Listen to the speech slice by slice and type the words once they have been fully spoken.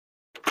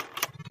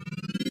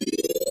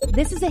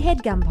This is a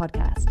HeadGum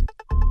podcast.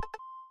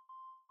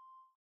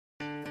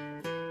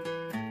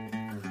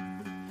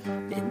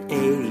 In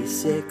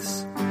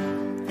 86,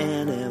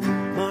 Anna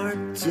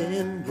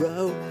Martin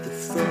wrote the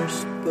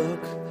first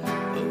book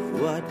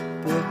of what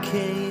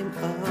became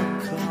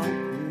a cult.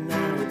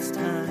 Now it's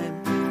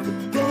time for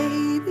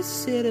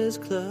Babysitter's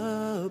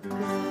Club.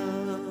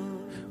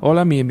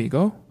 Hola, mi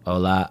amigo.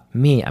 Hola,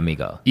 mi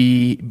amigo.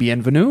 Y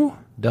bienvenido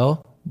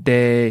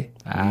de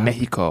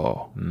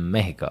México.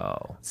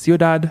 México.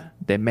 Ciudad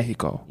de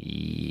México.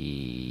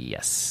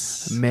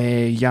 Yes.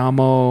 Me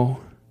llamo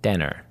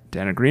Danner.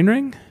 Danner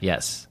Greenring.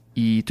 Yes.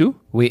 ¿Y tú?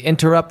 We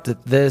interrupt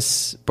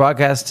this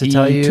broadcast to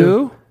tell ¿Y you.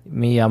 tú?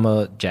 Me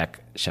llamo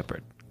Jack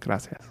Shepard.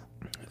 Gracias.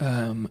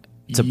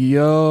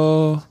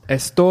 Yo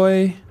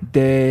estoy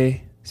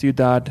de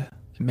Ciudad de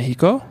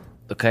México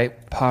Okay.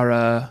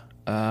 para,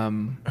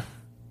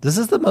 This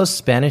is the most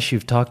Spanish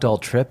you've talked all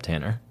trip,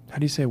 Tanner. how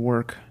do you say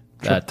work?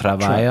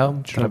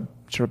 Trabajo.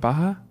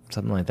 Trabaja?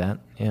 Something like that.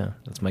 Yeah,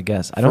 that's my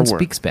guess. I don't work.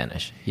 speak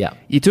Spanish. Yeah.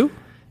 ¿Y tú?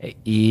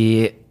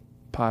 Y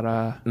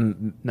Para,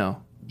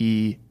 no.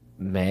 Y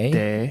me.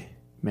 de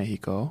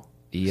México.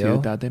 Yo.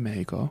 Ciudad de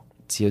México.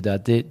 Ciudad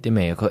de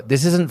México.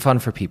 This isn't fun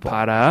for people.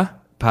 Para,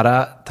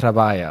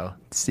 trabajo.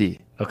 sí.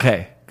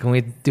 Okay. Can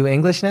we do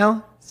English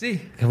now? Sí.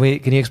 Can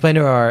you explain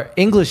to our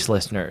English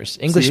listeners,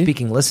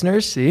 English-speaking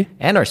listeners, Sí.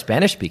 and our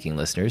Spanish-speaking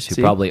listeners, who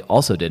Sí. probably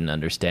also didn't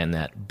understand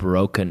that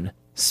broken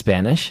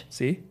Spanish,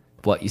 See?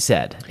 what you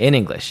said in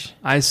English?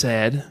 I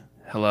said,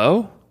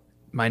 hello,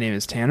 my name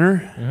is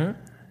Tanner,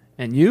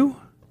 and you?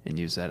 And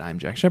you said, I'm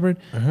Jack Shepard.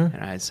 And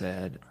I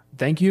said,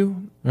 thank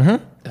you.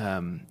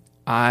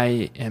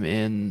 I am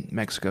in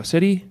Mexico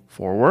City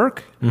for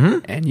work.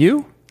 And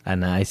you?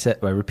 And I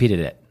repeated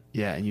it.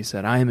 Yeah, and you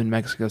said, I am in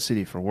Mexico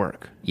City for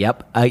work.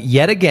 Yep.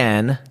 Yet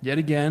again,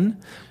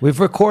 We've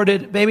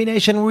recorded, Baby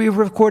Nation, we've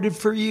recorded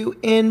for you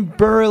in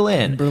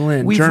Berlin.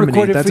 We've Germany.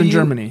 recorded That's for in you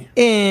Germany.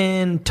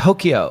 in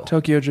Tokyo.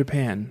 Tokyo,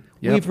 Japan.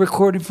 Yep. We've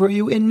recorded for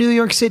you in New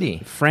York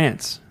City.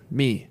 France.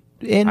 Me.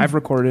 In I've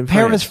recorded in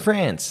Paris,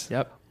 France.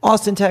 Yep.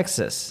 Austin,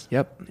 Texas.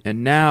 Yep.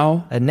 And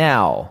now, And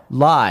now,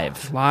 live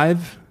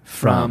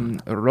from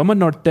Roma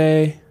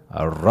Norte,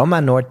 Roma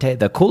Norte,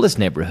 the coolest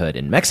neighborhood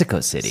in Mexico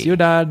City.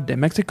 Ciudad de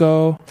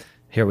Mexico.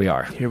 Here we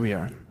are, Here we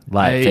are.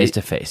 live, face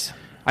to face.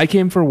 I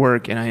came for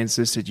work and I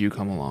insisted you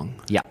come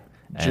along. Yeah.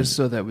 Just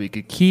so that we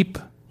could keep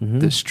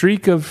the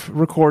streak of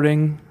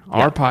recording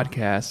our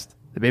podcast,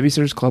 the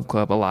Babysitters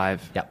Club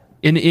alive. Yep.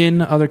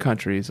 In other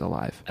countries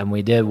alive. And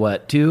we did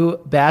what?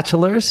 2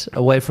 bachelors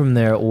away from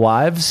their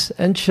wives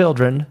and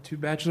children, 2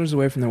 bachelors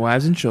away from their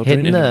wives and children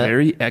Hitting in a the-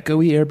 very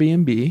echoey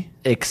Airbnb.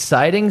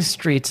 exciting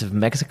streets of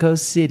Mexico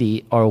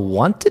City are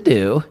wont to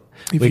do.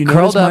 If we you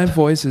curled notice, my up,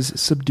 voice is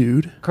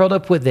subdued. curled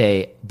up with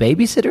a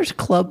Babysitter's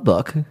Club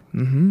book,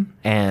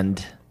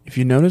 and If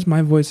you notice,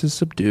 my voice is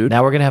subdued.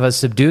 now we're going to have a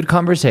subdued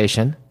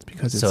conversation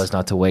because so it's as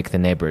not to wake the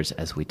neighbors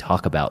as we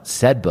talk about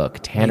said book.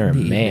 Tanner,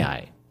 Maybe. may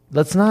I?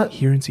 Let's not.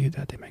 here in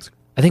Ciudad de Mexico.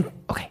 I think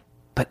okay,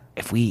 but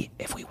if we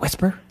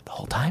whisper the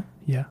whole time,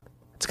 Yeah.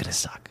 it's gonna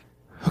suck.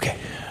 Okay.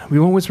 We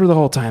won't whisper the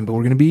whole time, but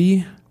we're going to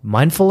be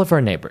Mindful of our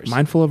neighbors.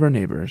 mindful of our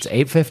neighbors.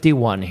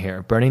 8:51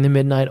 here, burning the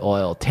midnight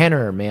oil.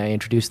 Tanner, may I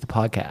introduce the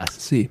podcast?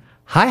 Sí.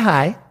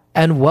 Hi,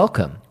 and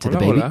welcome to the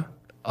Hola, baby.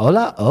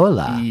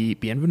 Hola. Y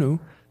bienvenido.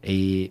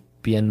 Y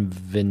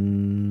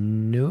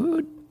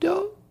bienvenido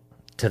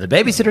to the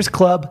Babysitters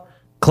Club.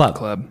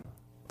 Club.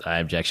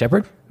 I'm Jack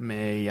Shepard.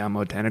 Me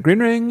llamo Tanner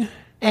Greenring.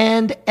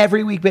 And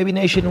every week, Baby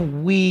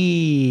Nation,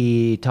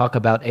 we talk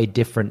about a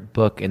different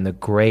book in the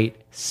great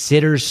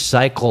Sitter's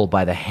Cycle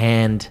by the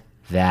Hand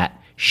That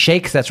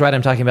Shakes. That's right,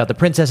 I'm talking about The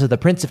Princess of the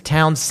Prince of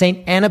Towns,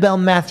 St. Annabel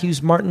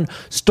Matthews Martin,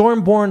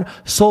 Stormborn,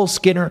 Soul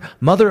Skinner,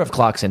 Mother of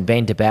Clocks, and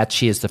Bane Tabat.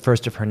 She is the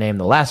first of her name,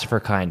 the last of her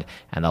kind,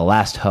 and the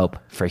last hope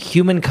for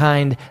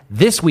humankind.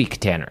 This week,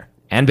 Tanner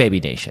and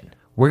Baby Nation,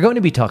 we're going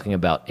to be talking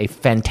about a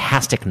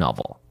fantastic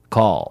novel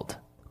called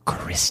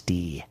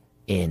Christy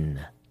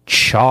in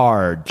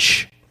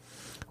Charge.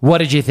 What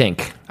did you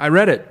think? I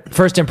read it.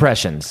 First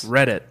impressions.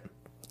 Read it.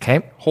 Okay,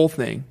 Whole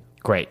thing.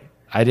 great.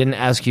 I didn't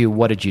ask you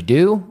what did you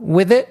do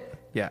with it.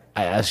 Yeah.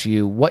 I asked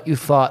you what you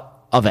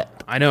thought of it.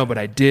 I know, but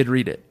I did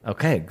read it.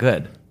 Okay,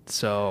 good.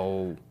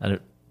 So, I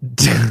don't,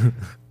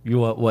 you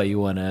want what? You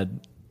want some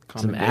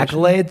Commendation?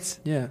 accolades?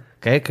 yeah.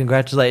 Okay,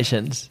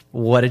 congratulations.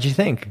 What did you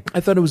think?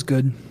 I thought it was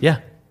good. Yeah.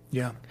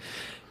 Yeah.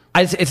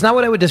 It's not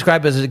what I would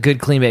describe as a good,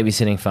 clean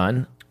babysitting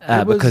fun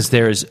It was- because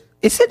there's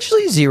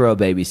essentially zero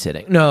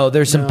babysitting. No,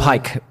 there's some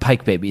pike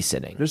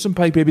babysitting. There's some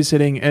pike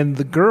babysitting, and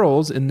the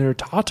girls in their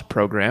TOT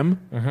program,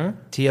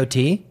 TOT,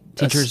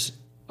 Teachers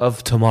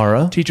of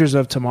Tomorrow. Teachers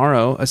of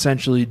Tomorrow,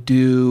 essentially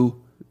do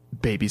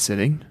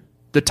babysitting.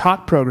 The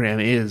TOT program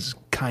is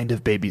kind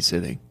of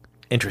babysitting,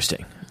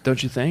 Interesting.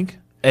 don't you think?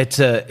 It's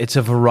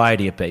a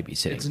variety of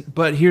babysitting.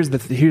 But here's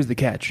the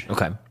catch.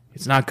 Okay.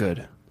 It's not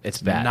good.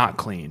 It's bad. Not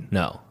clean.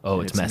 No. Oh,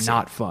 And it's messy.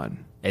 not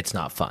fun. It's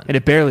not fun. And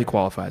it barely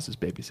qualifies as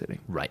babysitting.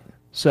 Right.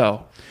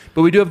 So,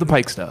 but we do have the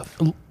pike stuff.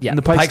 Yeah. And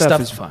the pike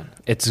stuff is fun.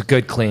 It's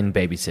good, clean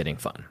babysitting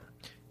fun.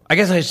 I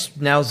guess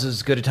now's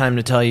as good a time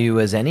to tell you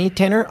as any,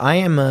 Tanner. I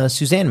am a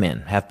Suzanne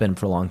man. Have been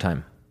for a long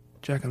time.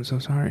 Jack, I'm so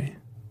sorry.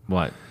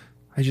 What?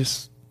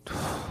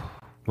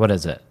 What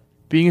is it?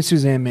 Being a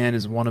Suzanne man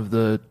is one of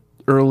the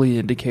early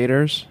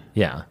indicators.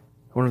 Yeah.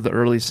 One of the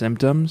early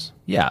symptoms.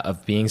 Yeah,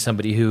 of being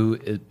somebody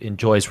who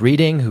enjoys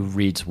reading, who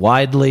reads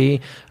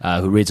widely,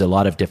 who reads a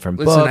lot of different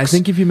books. Listen, I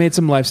think if you made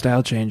some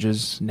lifestyle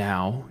changes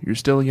now, you're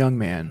still a young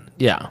man.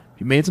 Yeah. If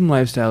you made some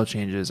lifestyle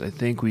changes, I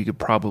think we could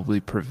probably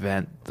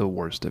prevent the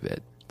worst of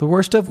it. The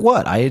worst of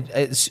what?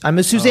 I'm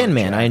a Suzanne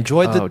man. Jack. I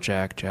enjoyed the... Oh,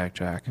 Jack.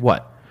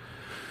 What?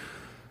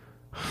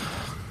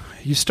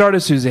 You start a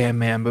Suzanne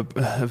man, but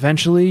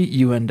eventually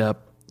you end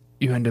up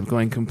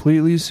going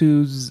completely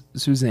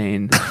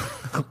Suzanne.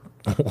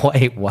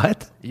 Wait,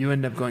 what? You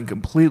end up going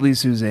completely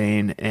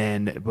Suzanne,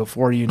 and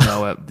before you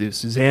know it, the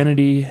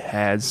Suzanity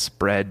has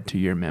spread to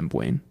your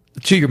membrane.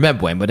 To your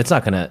membrane, but it's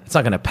not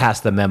gonna pass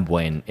the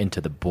membrane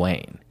into the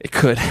brain. It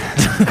could.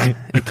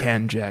 It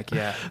can, Jack.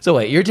 Yeah. So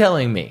wait, you're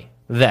telling me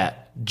that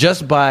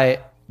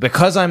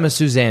because I'm a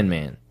Suzanne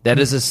man, that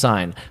is a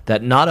sign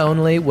that not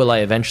only will I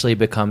eventually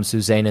become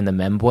Suzanne in the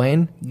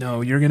membrane.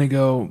 No, you're gonna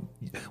go.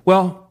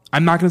 Well,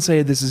 I'm not gonna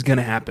say this is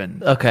gonna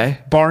happen. Okay.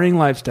 Barring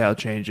lifestyle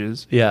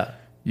changes. Yeah.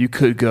 You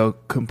could go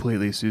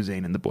completely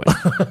Suzanne in the boy.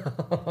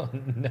 Oh,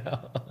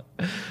 no.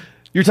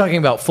 You're talking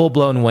about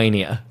full-blown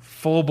wania.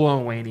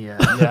 Full-blown wania,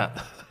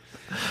 yeah.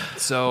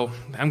 So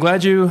I'm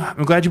glad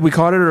we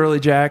caught it early,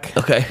 Jack.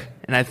 Okay.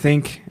 And I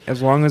think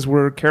as long as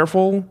we're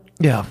careful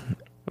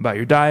about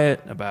your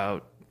diet,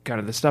 about kind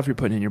of the stuff you're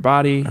putting in your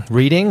body.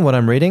 Reading, what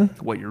I'm reading?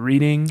 What you're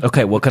reading.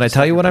 Okay, well, can I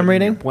tell you what I'm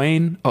reading?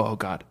 Wayne. Oh,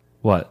 God.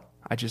 What?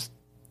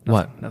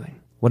 Nothing.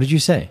 What did you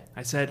say?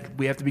 I said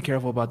we have to be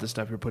careful about the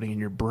stuff you're putting in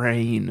your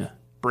brain.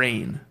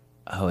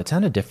 Oh, it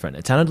sounded different.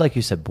 It sounded like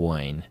you said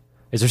brain.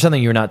 Is there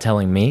something you're not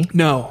telling me?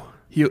 No.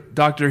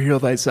 Doctor, heal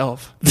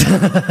thyself.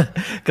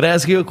 Could I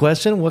ask you a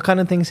question? What kind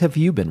of things have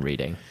you been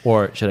reading?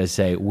 Or should I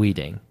say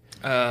weeding?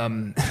 I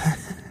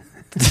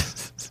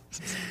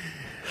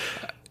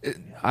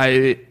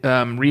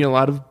read a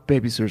lot of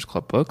Babysitters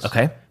Club books.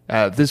 Okay.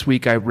 This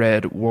week I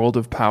read World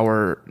of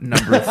Power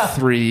number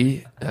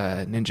 3,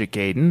 Ninja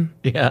Gaiden.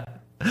 Yeah.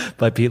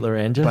 By Pete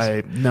Larangis?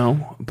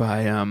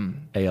 By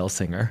A.L.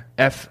 Singer.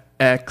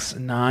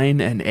 FX9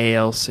 and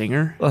A.L.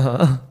 Singer.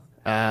 Uh-huh.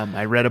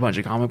 I read a bunch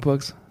of comic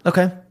books.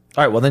 Okay.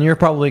 All right, well, then you're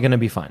probably going to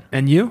be fine.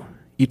 And you?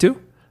 You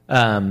too?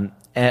 And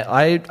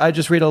I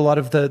just read a lot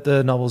of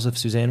the novels of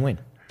Suzanne Wayne.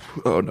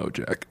 Oh, no,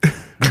 Jack.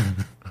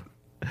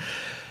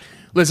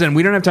 Listen,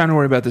 we don't have time to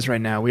worry about this right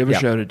now. We have a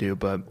show to do,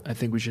 but I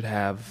think we should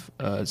have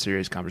a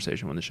serious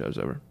conversation when the show's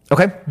over.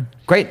 Okay,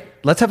 great.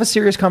 Let's have a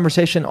serious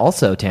conversation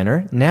also,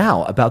 Tanner,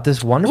 now about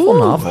this wonderful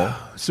novel.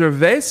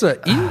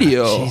 Cerveza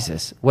Indio.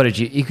 Jesus. What did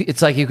you...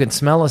 It's like you can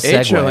smell a segue.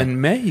 Hecho en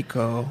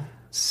Mexico.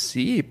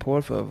 Sí,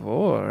 por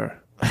favor.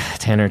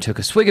 Tanner took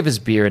a swig of his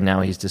beer and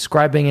now he's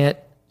describing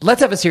it.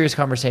 Let's have a serious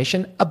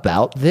conversation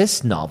about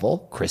this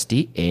novel,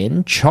 Christy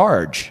in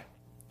Charge.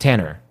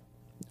 Tanner.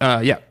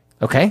 Yeah.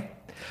 Okay.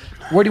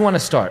 Where do you want to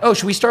start? Oh,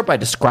 should we start by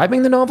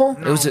describing the novel?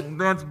 No,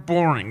 that's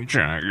boring,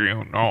 Jack.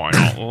 You know I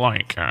don't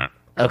like it.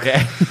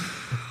 Okay.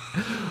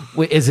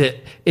 Wait, is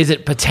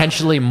it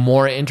potentially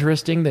more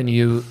interesting than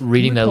you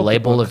reading the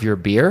label of your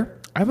beer?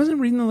 I wasn't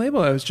reading the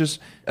label. I was just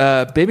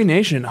Baby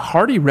Nation,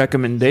 hearty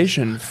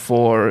recommendation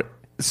for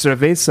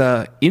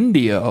Cerveza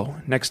Indio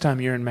next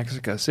time you're in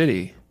Mexico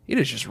City. It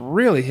is just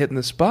really hitting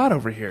the spot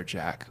over here,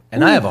 Jack.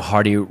 And I have a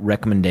hearty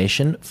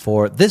recommendation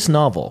for this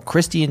novel,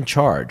 Christy in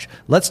Charge.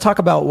 Let's talk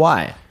about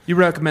why. You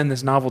recommend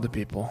this novel to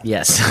people.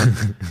 Yes.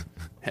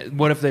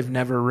 What if they've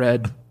never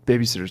read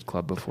Babysitter's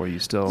Club before?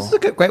 This is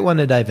a great one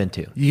to dive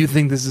into. You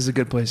think this is a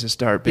good place to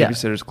start?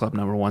 Babysitter's Club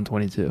number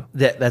 122.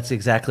 That's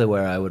exactly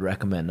where I would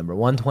recommend. Number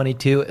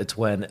 122, it's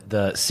when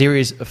the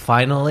series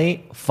finally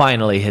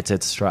hits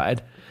its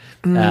stride.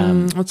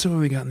 Let's see what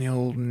we got in the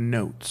old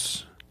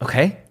notes.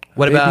 Okay.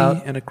 What Baby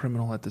about... and a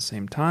criminal at the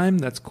same time.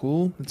 That's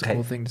cool. That's a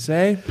cool thing to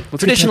say.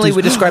 Traditionally,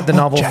 we describe the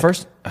novel Jack.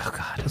 first. Oh,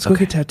 God. Let's go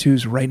get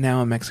tattoos right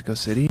now in Mexico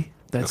City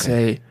that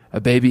say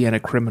a baby and a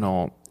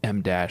criminal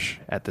M-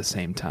 at the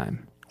same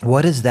time.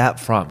 What is that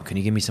from? Can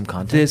you give me some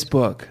context? This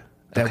book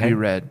that we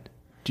read.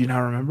 Do you not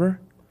remember?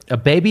 A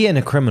baby and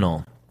a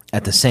criminal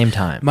at the same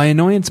time. My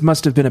annoyance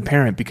must have been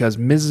apparent because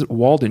Ms.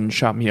 Walden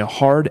shot me a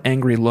hard,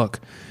 angry look.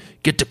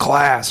 "Get to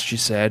class," she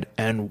said,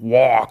 "and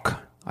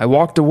walk." I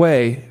walked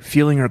away,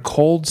 feeling her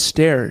cold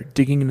stare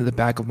digging into the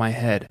back of my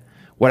head.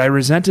 What I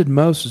resented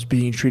most was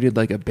being treated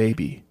like a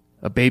baby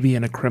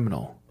and a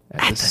criminal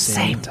at the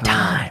same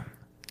time.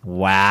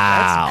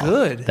 Wow. That's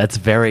good. That's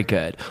very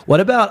good. What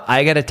about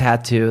I get a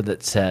tattoo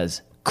that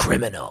says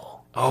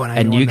criminal? Oh,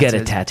 and you get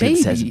a tattoo that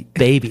says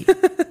baby.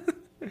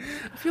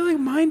 I feel like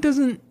mine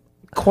doesn't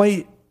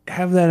quite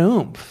have that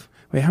oomph.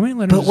 Wait, how many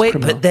letters is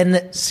criminal? But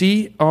then...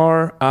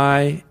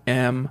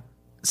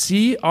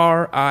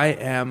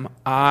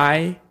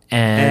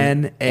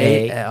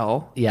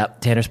 CRIMINAL.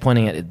 Yep, Tanner's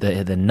pointing at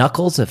the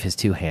knuckles of his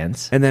two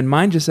hands. And then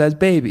mine just says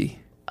baby.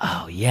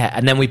 Oh, yeah.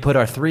 And then we put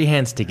our three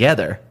hands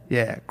together.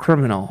 Yeah,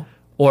 criminal.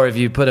 Or if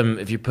you put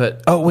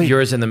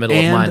yours in the middle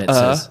of mine, it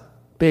says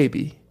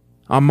baby.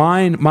 On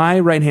mine, my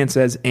right hand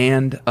says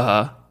and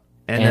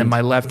then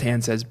my left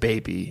hand says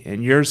baby,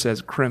 and yours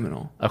says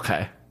criminal.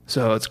 okay.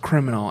 So it's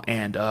criminal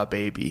and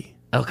baby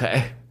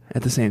Okay.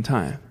 at the same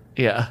time.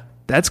 Yeah.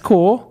 That's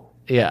cool.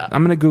 Yeah.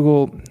 I'm gonna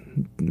Google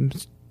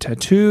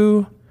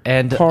tattoo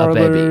And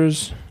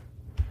parlors,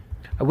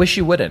 I wish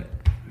you wouldn't.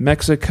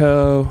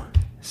 Mexico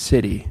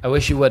City. I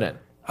wish you wouldn't.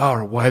 Oh,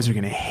 our wives are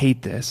gonna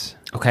hate this.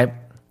 Okay.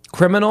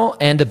 Criminal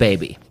and a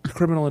baby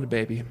Criminal and a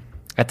baby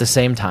at the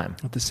same time.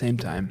 at the same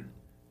time.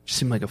 Just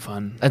seemed like a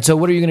fun. And so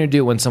what are you going to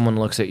do when someone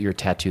looks at your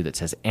tattoo that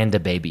says and a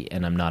baby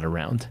and I'm not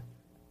around?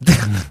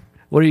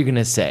 What are you going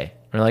to say?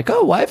 They're like,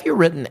 oh, why have you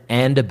written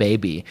and a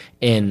baby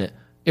in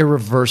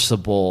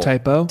irreversible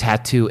Typo?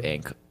 tattoo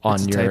ink on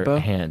It's a your typo?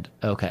 hand?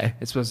 Okay.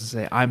 It's supposed to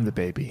say I'm the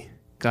baby.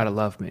 Gotta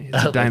love me. It's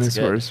Oh, that's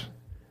dinosaurs.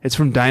 It's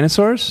from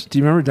Dinosaurs. Do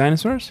you remember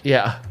Dinosaurs?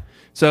 Yeah.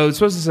 So it's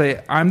supposed to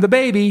say I'm the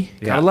baby.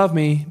 Yeah. Gotta love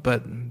me.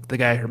 But the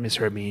guy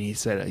misheard me.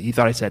 He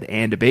thought I said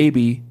and a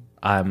baby.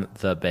 I'm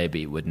the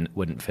baby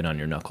wouldn't fit on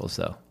your knuckles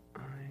though.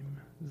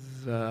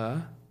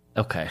 The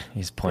Okay,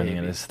 he's pointing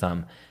at his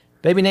thumb.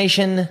 Baby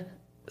Nation,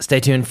 stay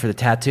tuned for the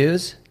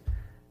tattoos.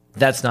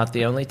 That's not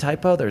the only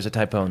typo. There's a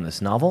typo in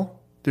this novel.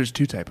 There's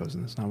 2 typos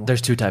in this novel.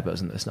 There's 2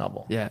 typos in this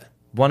novel. Yeah.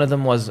 One of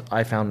them was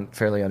I found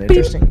fairly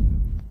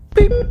uninteresting.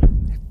 Beep.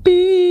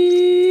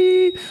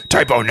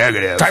 Typo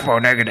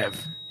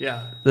negative.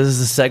 Yeah. This is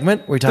a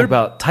segment where we talk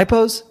about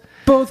typos.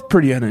 Both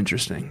pretty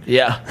uninteresting.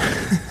 Yeah.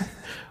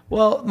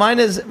 Well, mine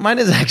is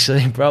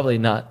actually probably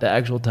not the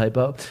actual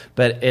typo,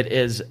 but it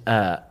is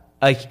a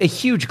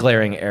huge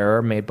glaring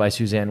error made by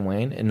Suzanne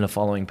Wayne in the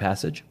following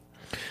passage.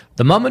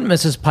 The moment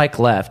Mrs. Pike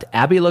left,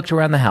 Abby looked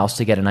around the house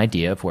to get an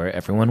idea of where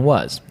everyone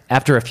was.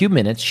 After a few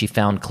minutes, she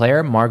found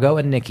Claire, Margot,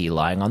 and Nikki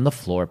lying on the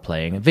floor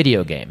playing a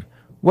video game.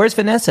 Where's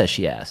Vanessa?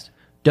 She asked.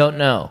 Don't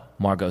know,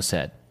 Margot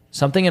said.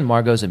 Something in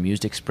Margot's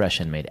amused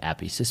expression made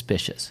Abby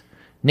suspicious.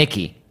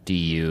 Nikki, do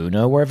you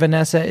know where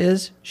Vanessa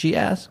is? She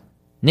asked.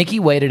 Nikki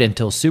waited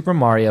until Super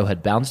Mario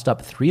had bounced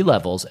up 3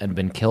 levels and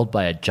been killed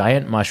by a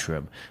giant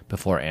mushroom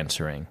before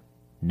answering.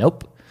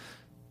 Nope.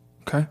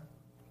 Okay.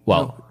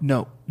 Well,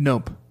 Nope.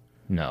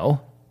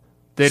 no.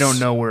 They don't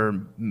know where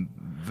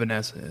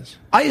Vanessa is.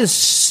 I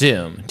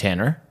assume,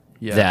 Tanner,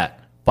 Yeah.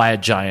 that by a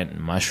giant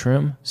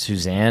mushroom,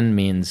 Suzanne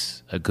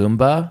means a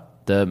Goomba,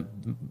 the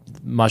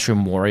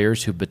mushroom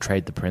warriors who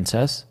betrayed the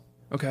princess,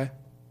 Okay.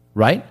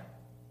 right?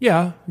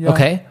 Yeah.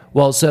 Okay.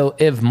 Well, so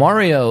if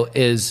Mario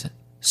is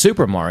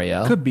Super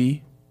Mario, Could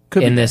be.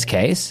 in this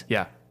case,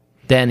 Yeah.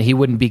 then he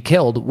wouldn't be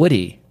killed, would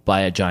he,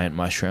 by a giant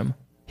mushroom?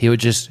 He would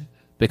just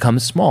become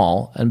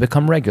small and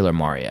become regular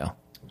Mario.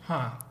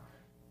 Huh.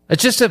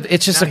 It's just Now, a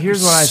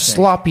here's what I think.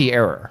 sloppy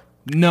error.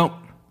 Nope.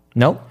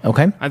 Nope.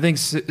 Okay. I think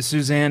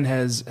Suzanne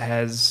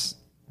has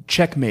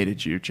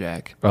checkmated you,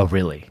 Jack. Oh,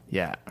 really?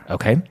 Yeah.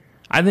 Okay.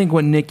 I think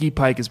what Nikki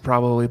Pike is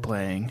probably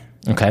playing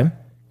Okay.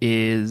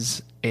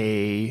 is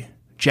a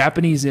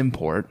Japanese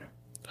import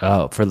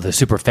Oh, for the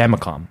Super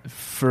Famicom.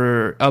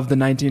 of the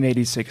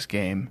 1986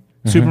 game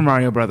Super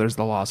Mario Brothers: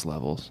 The Lost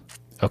Levels,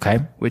 Okay.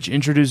 which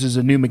introduces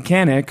a new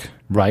mechanic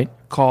Right.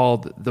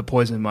 called the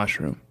poison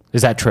mushroom.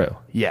 Is that true?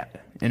 Yeah,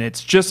 and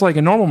it's just like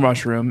a normal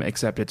mushroom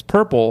except it's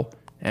purple,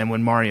 and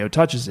when Mario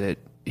touches it,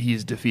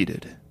 he's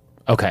defeated.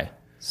 Okay.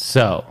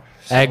 So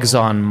eggs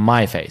on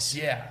my face.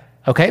 Yeah.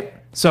 Okay.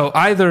 So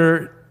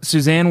either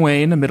Suzanne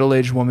Wayne, a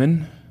middle-aged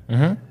woman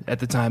at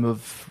the time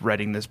of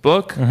writing this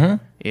book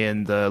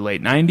in the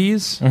late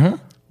 90s,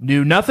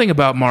 knew nothing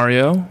about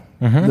Mario,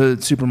 the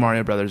Super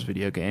Mario Brothers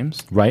video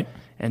games, Right.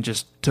 and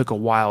just took a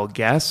wild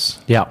guess.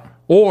 Yeah.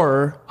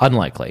 Or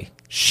Unlikely.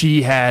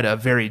 she had a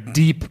very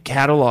deep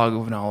catalog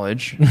of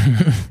knowledge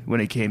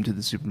when it came to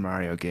the Super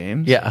Mario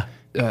games. Yeah.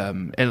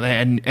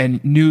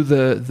 And knew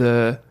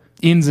the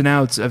ins and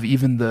outs of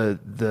even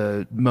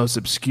the most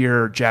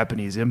obscure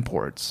Japanese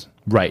imports,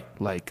 Right.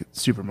 like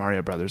Super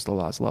Mario Brothers: The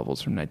Lost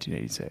Levels from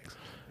 1986.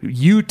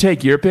 You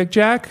take your pick,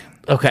 Jack.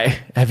 Okay.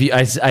 Have you?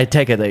 I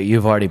take it that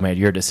you've already made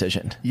your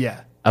decision.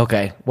 Yeah.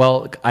 Okay.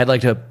 Well, I'd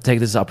like to take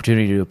this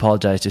opportunity to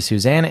apologize to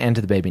Suzanne and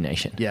to the Baby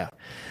Nation. Yeah.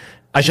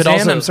 I should Suzanne,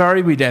 also. I'm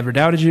sorry we never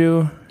doubted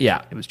you.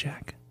 Yeah. It was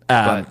Jack.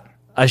 But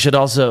I should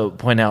also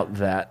point out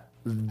that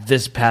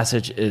this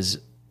passage is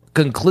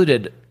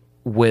concluded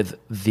with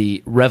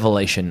the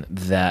revelation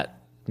that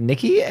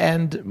Nikki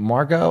and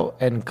Margot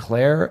and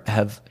Claire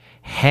have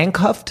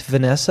handcuffed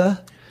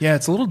Vanessa, Yeah,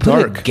 it's a little put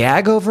a dark.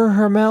 gag over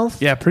her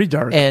mouth, Yeah, pretty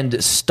dark.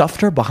 and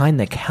stuffed her behind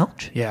the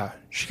couch. Yeah.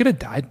 She could have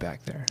died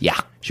back there. Yeah.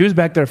 She was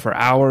back there for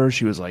hours.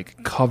 She was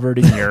like covered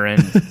in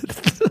urine.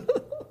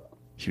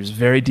 She was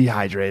very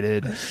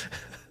dehydrated.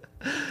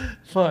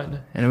 Fun.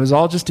 And it was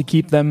all just to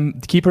keep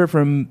her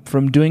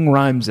from doing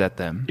rhymes at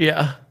them.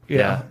 Yeah.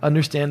 Yeah.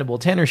 Understandable.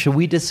 Tanner, should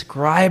we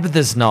describe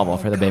this novel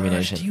for the Baby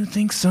Nation? Do you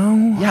think so?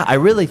 Yeah, I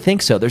really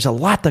think so. There's a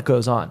lot that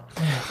goes on.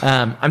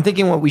 I'm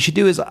thinking what we should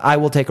do is I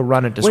will take a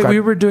run and describe. Wait, we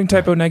were doing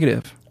typo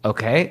negative.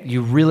 Okay,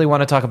 you really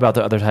want to talk about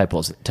the other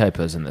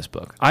typos in this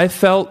book? I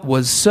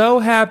was so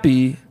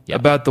happy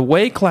about the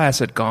way class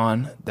had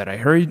gone that I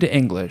hurried to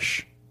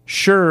English,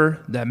 sure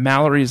that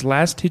Mallory's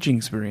last teaching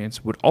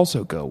experience would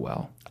also go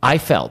well. I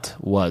felt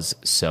was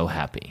so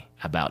happy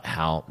about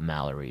how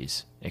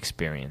Mallory's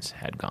experience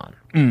had gone.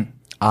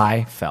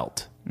 I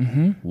felt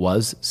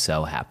was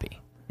so happy.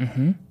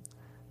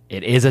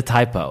 It is a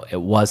typo.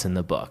 It was in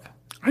the book.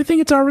 I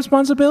think it's our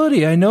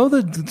responsibility. I know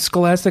the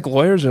Scholastic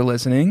lawyers are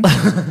listening.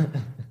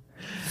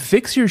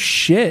 Fix your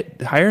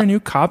shit. Hire a new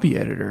copy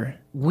editor.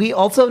 We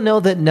also know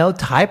that no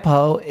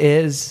typo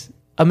is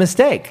a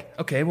mistake.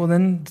 Okay, well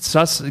then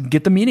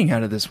get the meaning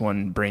out of this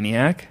one,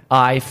 Brainiac.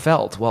 I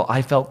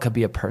felt could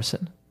be a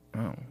person.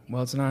 Oh,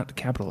 well, it's not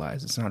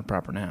capitalized. It's not a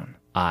proper noun.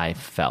 I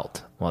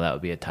felt. Well, that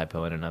would be a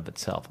typo in and of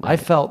itself. I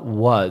felt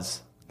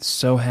was.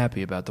 So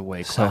happy about the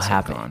way So class had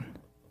happy. gone.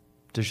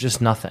 There's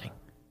just nothing.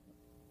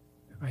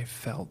 I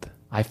felt.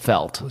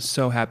 Was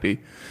So happy.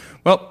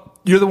 Well,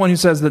 you're the one who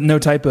says that no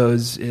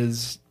typos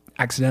is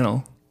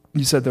accidental.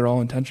 You said they're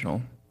all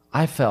intentional.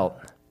 I felt.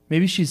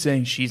 Maybe she's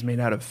saying she's made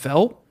out of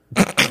felt?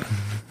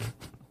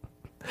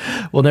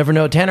 We'll never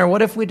know. Tanner,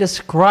 what if we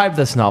describe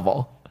this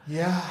novel?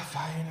 Yeah,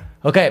 fine.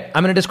 Okay,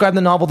 I'm going to describe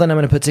the novel, then I'm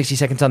going to put 60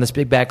 seconds on this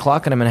big bad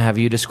clock, and I'm going to have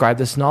you describe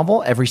this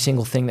novel, every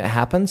single thing that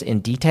happens in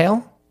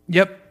detail.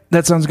 Yep,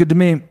 that sounds good to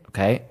me.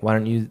 Okay, why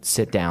don't you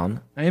sit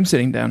down? I am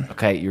sitting down.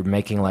 Okay, you're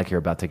making like you're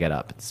about to get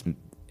up.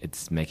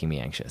 It's making me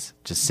anxious.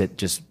 Just sit,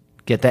 just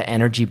get that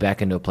energy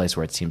back into a place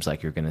where it seems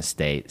like you're going to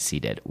stay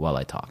seated while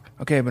I talk.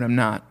 Okay, but I'm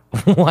not.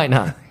 Why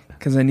not?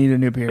 Because I need a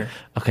new beer.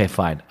 Okay,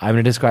 fine. I'm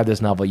going to describe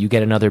this novel. You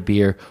get another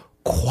beer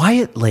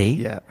quietly,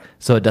 Yeah.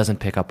 so it doesn't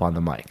pick up on the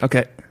mic.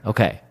 Okay.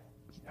 Okay.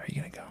 How are you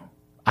going to go?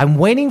 I'm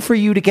waiting for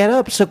you to get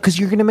up, so because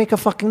you're going to make a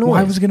fucking noise. Well,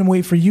 I was going to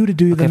wait for you to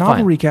do the Okay, novel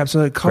fine. recap so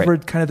it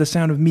covered kind of the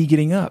sound of me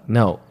getting up.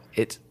 No,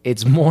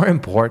 it's more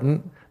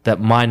important that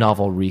my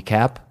novel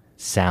recap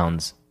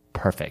sounds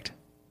perfect.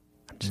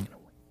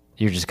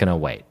 You're just gonna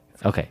wait.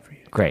 Okay,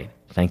 great.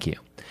 Thank you.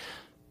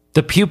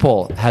 The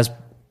pupil has.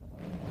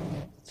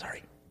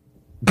 Sorry.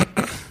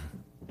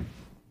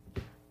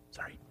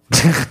 Sorry.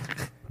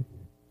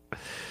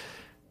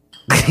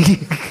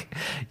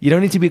 You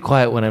don't need to be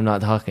quiet when I'm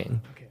not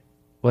talking.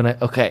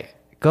 Okay.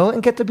 Go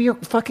and get the beer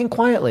fucking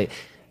quietly.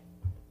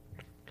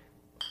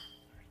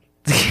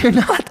 You're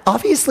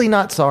obviously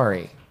not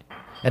sorry.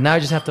 And now I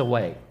just have to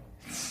wait.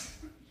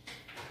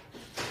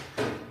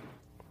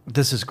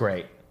 This is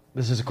great.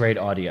 This is great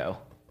audio.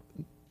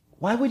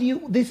 Why would you?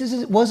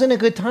 Wasn't a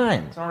good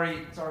time.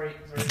 Sorry.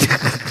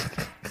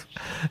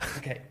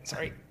 Okay,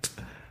 sorry.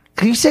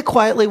 Can you sit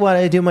quietly while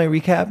I do my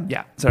recap?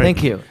 Yeah, sorry.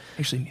 Thank you.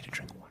 Actually, need a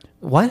drink of water.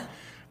 What?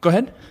 Go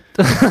ahead.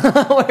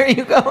 Where are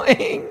you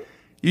going?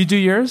 You do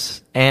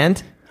yours.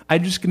 And?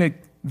 I'm just going to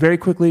very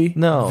quickly,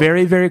 No.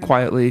 very, very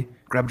quietly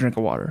grab a drink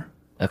of water.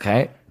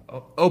 Okay.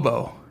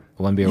 Oboe.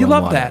 One beer, You one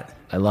love water. that.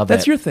 I love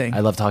That's it. your thing. I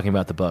love talking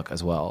about the book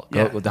as well.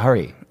 Yeah. Go,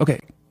 hurry. Okay,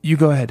 you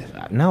go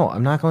ahead. No,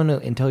 I'm not going to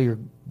until you're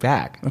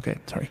back. Okay,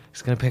 sorry.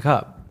 It's going to pick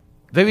up.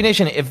 Baby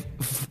Nation, if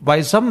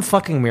by some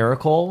fucking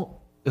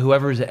miracle,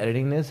 whoever's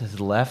editing this has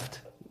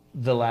left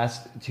the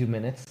last 2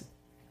 minutes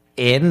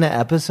in the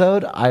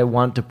episode, I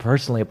want to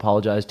personally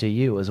apologize to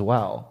you as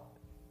well.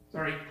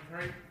 Sorry.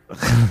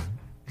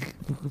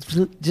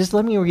 Just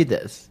let me read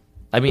this.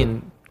 I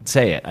mean,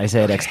 say it. I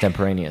say it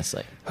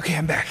extemporaneously. Okay,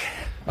 I'm back.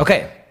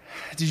 Okay,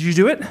 Did you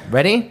do it?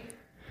 ready?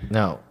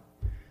 No.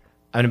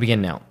 I'm going to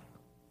begin now.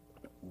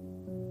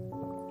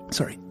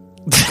 Sorry.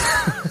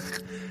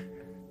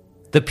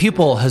 The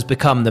pupil has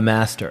become the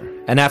master,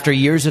 and after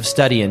years of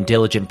study and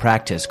diligent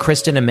practice,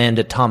 Kristen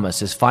Amanda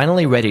Thomas is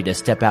finally ready to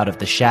step out of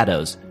the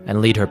shadows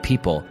and lead her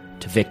people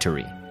to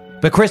victory.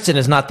 But Kristen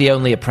is not the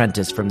only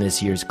apprentice from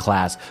this year's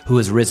class who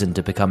has risen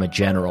to become a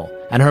general,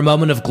 and her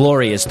moment of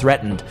glory is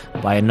threatened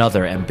by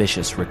another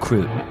ambitious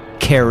recruit,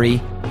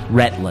 Carrie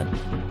Retland,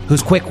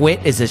 whose quick wit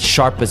is as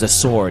sharp as a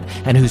sword,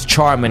 and whose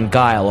charm and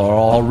guile are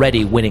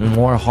already winning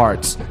more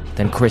hearts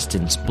than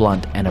Kristen's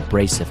blunt and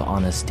abrasive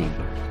honesty.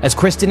 As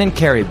Kristen and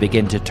Carrie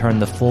begin to turn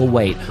the full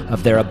weight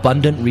of their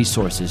abundant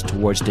resources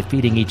towards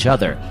defeating each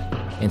other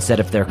instead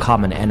of their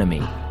common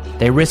enemy,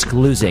 they risk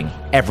losing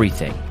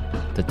everything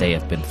that they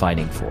have been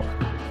fighting for.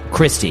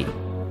 Christy,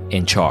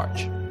 in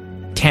charge.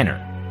 Tanner,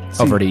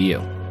 over to you.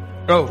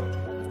 Oh,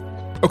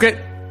 okay.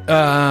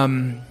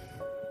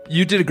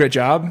 You did a great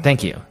job.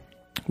 Thank you.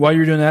 While you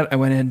were doing that, I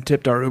went ahead and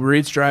tipped our Uber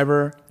Eats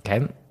driver.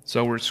 Okay.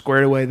 So we're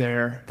squared away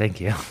there. Thank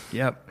you.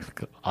 Yep.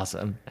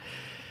 Awesome.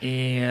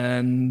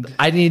 And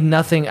I need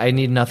nothing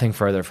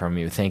further from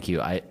you. Thank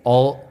you.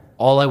 All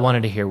I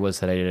wanted to hear was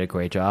that I did a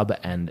great job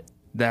and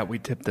that we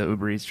tipped the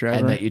Uber Eats driver.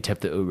 and that you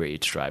tipped the Uber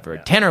Eats driver.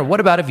 Yeah. Tanner,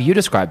 what about if you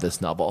describe this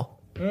novel?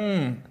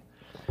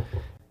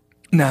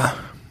 No.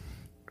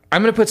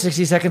 I'm going to put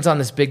 60 seconds on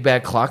this big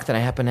bad clock that I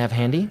happen to have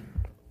handy.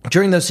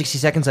 During those 60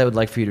 seconds, I would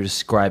like for you to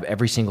describe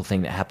every single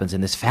thing that happens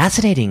in this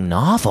fascinating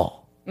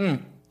novel.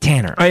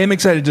 Tanner. I am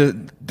excited to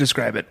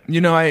describe it.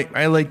 You know,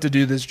 I like to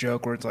do this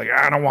joke where it's like,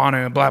 I don't want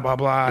to, blah, blah,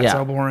 blah. It's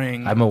so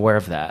boring. I'm aware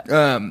of that.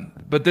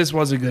 But this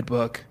was a good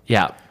book.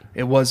 Yeah.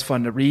 It was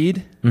fun to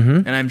read.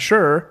 And I'm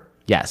sure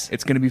Yes.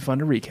 It's going to be fun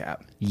to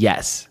recap.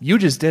 Yes. You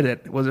just did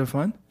it. Was it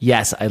fun?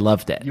 Yes, I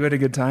loved it. You had a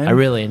good time? I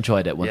really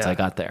enjoyed it once Yeah. I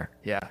got there.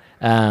 Yeah.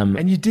 Um,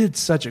 And you did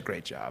such a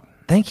great job.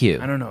 Thank you.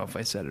 I don't know if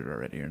I said it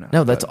already or not.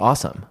 No, that's but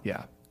awesome.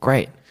 Yeah.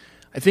 Great.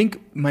 I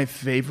think my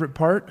favorite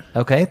part.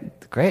 Okay,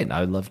 great. I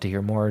would love to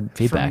hear more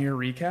feedback. From your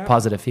recap?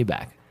 Positive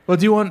feedback. Well,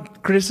 do you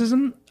want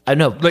criticism?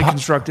 No, Like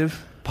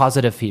constructive?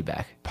 positive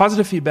feedback.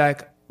 Positive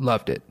feedback,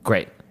 loved it.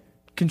 Great.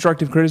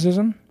 Constructive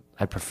criticism?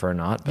 I'd prefer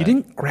not. You But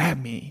didn't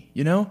grab me,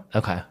 you know?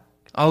 Okay.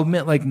 I'll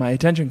admit, like, my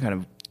attention kind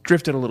of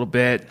drifted a little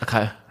bit.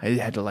 Okay. I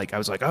had to, like, I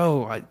was like,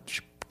 oh, I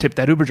tipped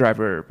that Uber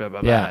driver, blah,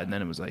 blah, blah. Yeah. And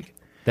then it was like,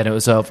 Then it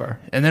was over.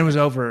 and then it was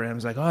over, and I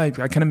was like, oh, I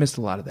kind of missed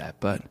a lot of that.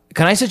 But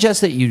Can I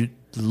suggest that you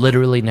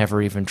literally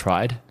never even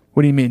tried?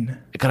 what do you mean?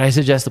 Can I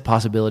suggest the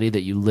possibility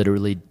that you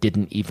literally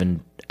didn't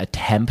even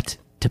attempt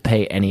to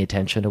pay any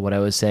attention to what I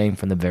was saying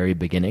from the very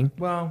beginning?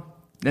 Well,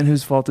 then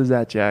whose fault is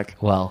that, Jack?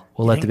 Well,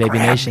 we'll let the didn't Baby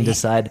grab Nation me.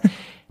 decide.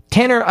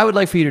 Tanner, I would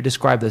like for you to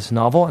describe this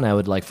novel, and I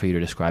would like for you to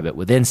describe it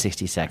within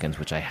 60 seconds,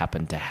 which I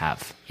happen to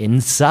have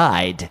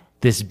inside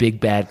this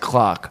big bad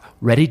clock,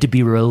 ready to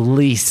be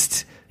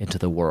released into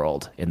the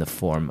world in the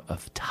form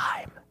of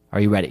time. Are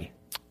you ready?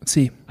 Let's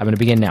see. I'm going to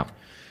begin now.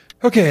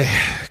 Okay,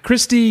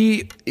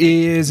 Christy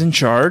is in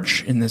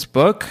charge in this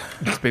book.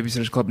 It's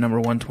Babysitters Club number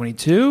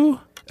 122.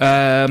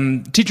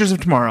 Teachers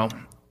of Tomorrow.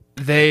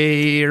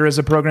 There is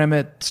a program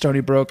at Stony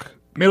Brook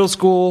Middle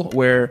School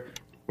where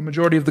a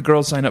majority of the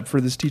girls sign up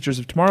for this Teachers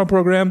of Tomorrow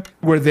program,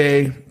 where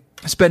they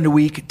spend a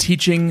week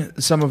teaching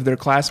some of their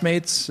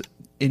classmates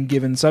in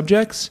given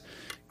subjects.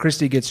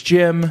 Christy gets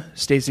gym,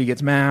 Stacy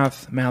gets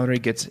math, Mallory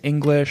gets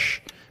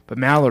English. But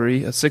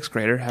Mallory, a sixth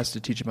grader, has to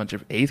teach a bunch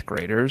of eighth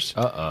graders.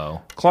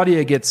 Uh-oh.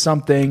 Claudia gets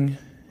something,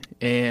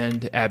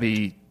 and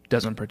Abby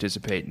doesn't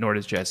participate, nor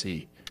does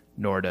Jesse,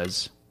 nor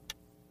does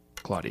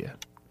Claudia.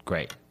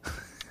 Great.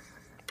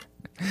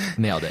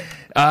 Nailed it.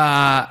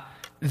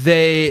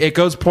 It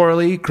goes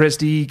poorly.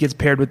 Christy gets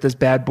paired with this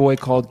bad boy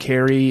called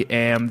Carrie,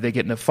 and they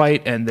get in a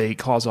fight, and they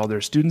cause all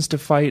their students to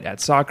fight at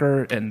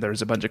soccer, and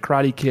there's a bunch of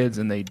karate kids,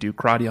 and they do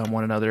karate on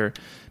one another.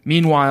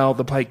 Meanwhile,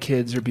 the Pike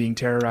kids are being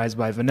terrorized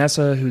by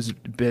Vanessa, who's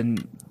been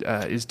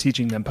is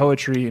teaching them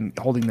poetry and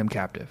holding them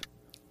captive.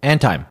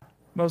 And time.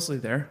 Mostly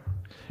there.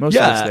 Most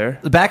of it's there.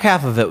 The back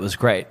half of it was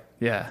great.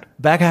 Yeah.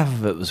 Back half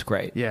of it was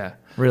great. Yeah.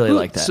 Really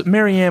like that. So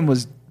Marianne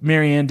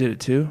did it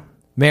too.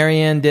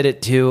 Marianne did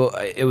it too.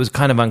 It was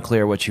kind of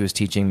unclear what she was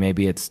teaching.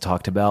 Maybe it's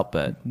talked about,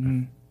 but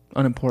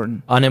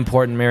Unimportant.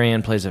 unimportant.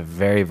 Marianne plays a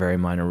very, very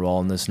minor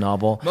role in this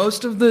novel.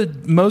 Most of the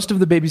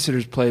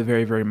babysitters play a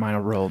very, very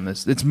minor role in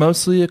this. It's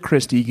mostly a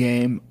Christie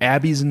game.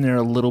 Abby's in there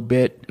a little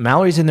bit.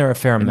 Mallory's in there a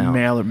fair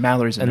amount.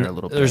 Mallory's in And there a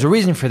little bit. there's a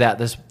reason for that.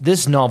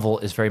 This novel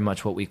is very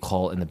much what we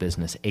call in the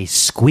business a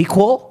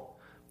squeakquel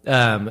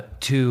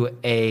to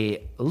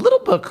a little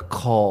book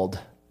called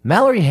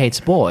Mallory Hates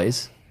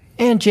Boys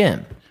and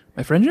Jim.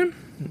 My friend Jim?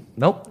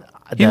 Nope.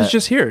 He was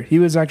just here. He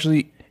was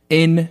actually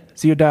in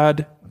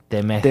Ciudad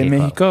de de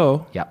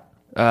Mexico. Yep.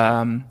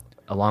 Um,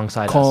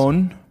 Alongside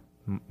con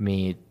us.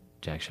 Me,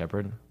 Jack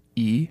Shepard,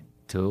 E.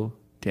 too.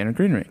 Tanner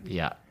Greenring.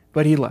 Yeah.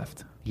 But he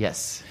left.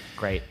 Yes.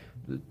 Great.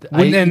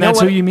 And that's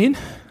who you mean?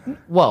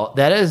 Well,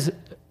 that is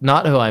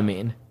not who I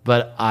mean,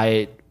 but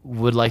I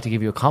would like to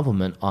give you a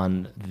compliment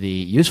on the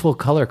useful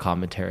color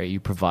commentary you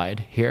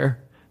provide here.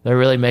 That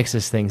really makes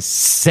this thing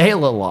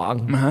sail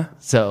along. Uh-huh.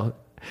 So,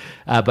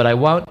 but I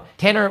won't.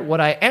 Tanner, what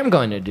I am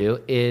going to do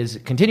is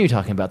continue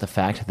talking about the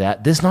fact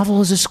that this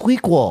novel is a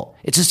squeakquel.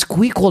 It's a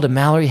squeakquel to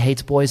Mallory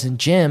Hates Boys and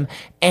Jim.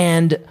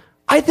 And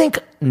I think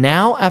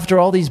now, after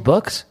all these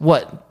books,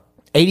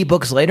 80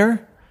 books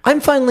later, I'm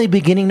finally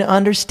beginning to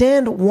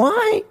understand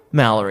why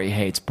Mallory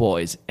hates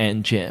boys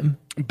and Jim.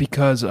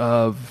 Because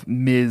of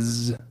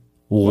Ms.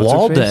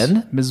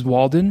 Walden Ms.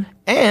 Walden.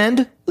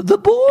 and the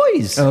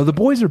boys. Oh, the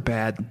boys are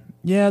bad.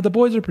 Yeah, the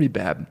boys are pretty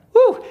bad.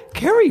 Woo,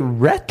 Carrie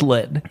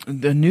Retlin.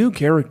 The new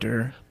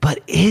character, But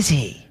is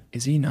he?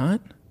 is he not?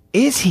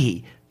 Is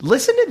he?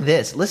 Listen to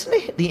this. Listen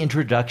to the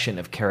introduction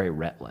of Carrie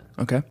Retlin.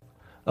 Okay.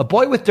 A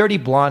boy with dirty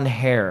blonde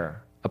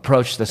hair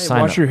approached the Hey,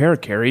 sign. wash your hair,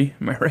 Carrie.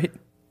 Am I right?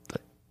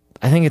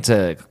 I think it's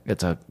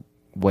a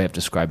way of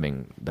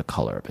describing the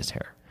color of his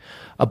hair.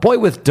 A boy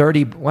with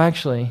dirty. Well,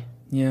 actually,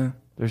 Yeah.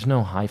 there's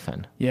no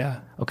hyphen. Yeah.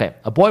 Okay,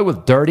 a boy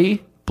with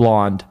dirty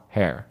blonde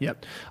hair.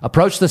 Yep.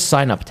 Approached the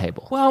sign-up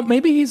table. Well,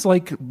 maybe he's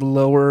like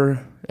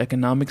lower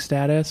economic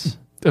status.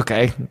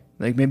 Okay.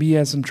 Like maybe he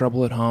has some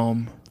trouble at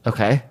home.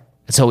 Okay.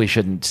 So we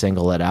shouldn't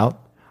single it out.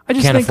 I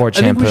just Can't think, afford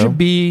I think we shampoo. should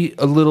be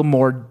a little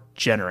more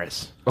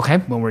generous Okay.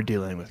 when we're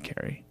dealing with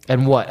Carrie.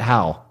 And what?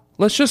 How?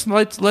 Let's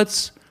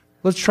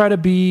try to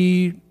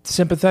be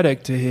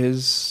sympathetic to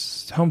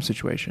his home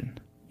situation,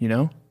 you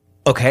know?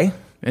 Okay.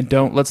 And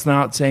let's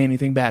not say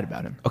anything bad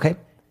about him. Okay.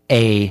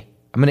 I'm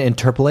going to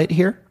interpolate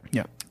here.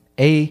 Yeah.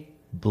 A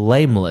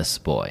blameless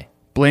boy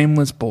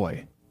Blameless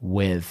boy.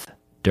 with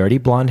dirty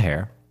blonde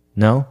hair.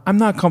 No? I'm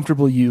not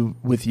comfortable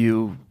with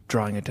you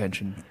drawing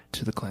attention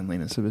to the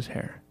cleanliness of his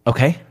hair.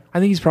 Okay. I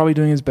think he's probably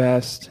doing his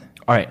best.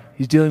 All right.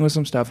 He's dealing with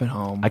some stuff at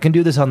home. I can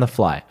do this on the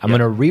fly. I'm going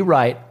to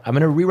rewrite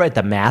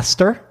the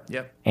master.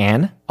 Yep.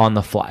 And on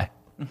the fly.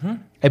 Mm-hmm.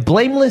 A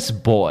blameless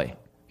boy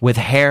with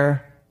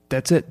hair.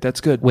 That's it. That's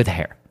good. With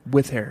hair.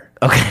 With hair.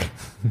 Okay.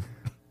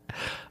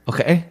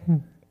 Okay.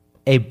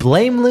 A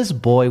blameless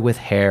boy with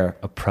hair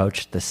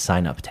approached the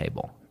sign-up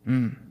table.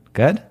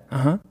 Good?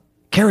 Uh-huh.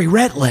 Carrie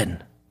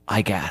Retlin,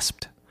 I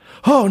gasped.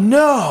 Oh,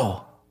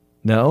 no.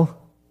 No?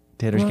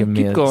 Tanner's giving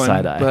me a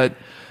side eye. But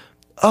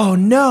oh,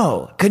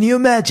 no. Can you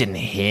imagine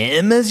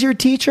him as your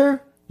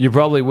teacher? You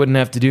probably wouldn't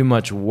have to do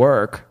much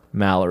work,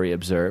 Mallory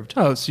observed.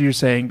 oh, so you're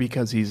saying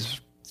because he's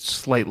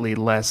slightly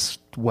less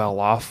well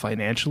off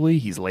financially,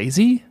 he's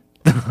lazy?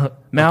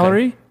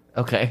 Mallory?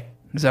 Okay.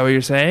 Is that what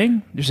you're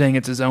saying? You're saying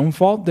it's his own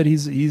fault that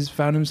he's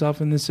found himself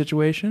in this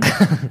situation?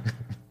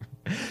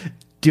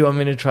 Do you want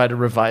me to try to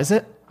revise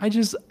it? I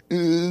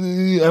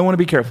want to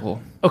be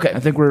careful. Okay. I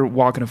think we're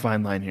walking a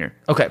fine line here.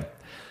 Okay.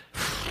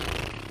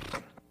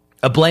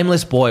 A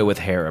blameless boy with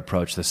hair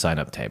approached the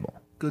sign-up table.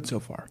 Good so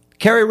far.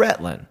 Carrie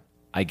Retlin,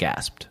 I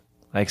gasped.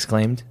 I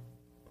exclaimed.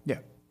 Yeah.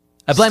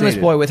 A blameless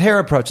Stated. boy with hair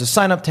approached the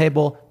sign-up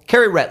table.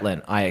 Carrie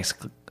Retlin, I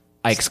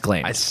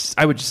exclaimed.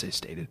 I would just say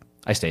stated.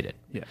 I stated.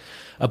 Yeah.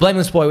 A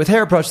blameless boy with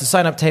hair approached the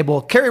sign-up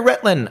table. Carrie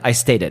Retlin, I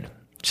stated.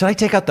 Should I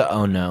take out the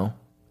oh no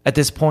at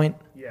this point?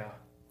 Yeah.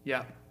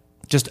 Yeah.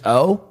 Just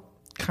oh?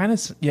 Kind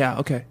of. Yeah.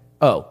 Okay.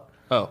 Oh.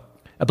 Oh.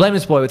 A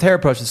blameless boy with hair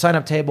approached the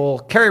sign-up table.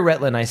 Carrie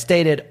Retlin, I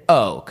stated.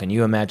 Oh, can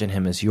you imagine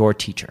him as your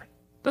teacher?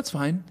 That's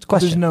fine.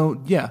 question. There's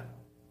no. Yeah.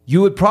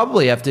 You would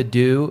probably have to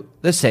do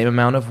the same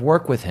amount of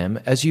work with him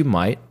as you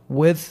might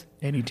with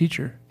Any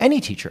teacher. any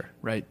teacher,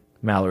 Right.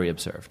 Mallory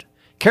observed.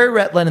 Carrie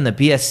Retlin and the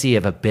BSC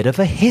have a bit of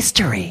a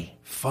history.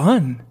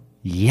 Fun.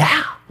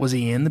 Yeah. Was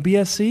he in the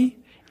BSC?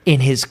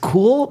 In his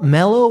cool,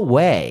 mellow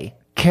way,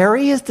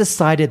 Carrie has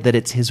decided that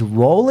it's his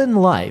role in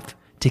life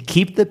to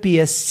keep the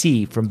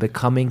BSC from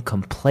becoming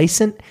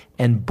complacent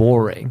and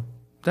boring.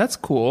 That's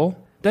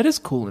cool. That is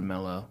cool and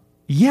mellow.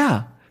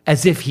 Yeah.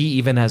 As if he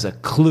even has a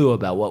clue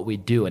about what we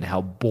do and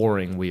how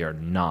boring we are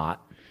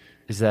not.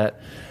 Is that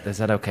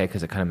okay?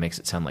 Because it kind of makes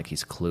it sound like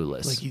he's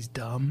clueless. Like he's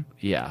dumb.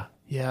 Yeah.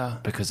 Yeah.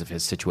 Because of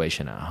his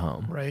situation at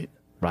home. Right.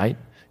 Right?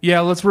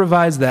 Yeah. Let's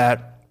revise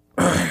that.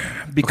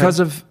 because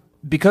of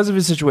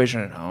his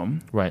situation at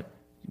home, Right.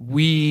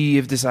 we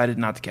have decided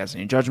not to cast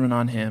any judgment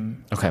on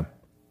him. Okay.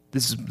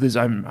 This.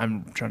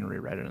 I'm trying to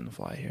rewrite it on the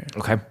fly here.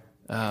 Okay.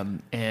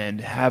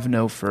 And have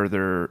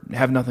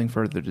nothing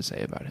further to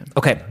say about him.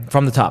 Okay.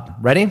 From the top.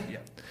 Ready? Yeah.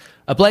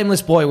 A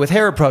blameless boy with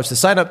hair approached the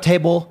sign-up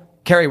table.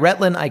 Carrie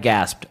Retlin, I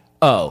gasped.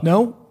 Oh.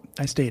 No,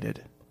 I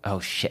stated. Oh,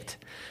 shit.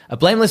 A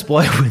blameless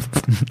boy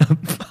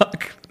with...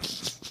 Fuck.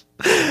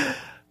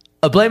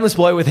 A blameless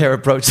boy with hair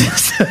approached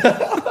this.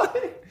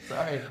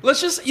 Sorry.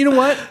 Let's just, you know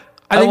what?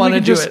 I want to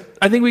do it.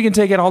 I think we can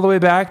take it all the way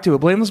back to a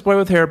blameless boy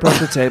with hair approached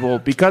the table.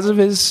 Because of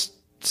his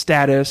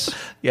status,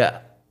 Yeah.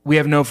 we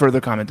have no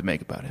further comment to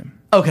make about him.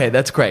 Okay,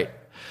 that's great.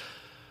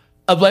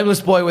 A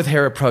blameless boy with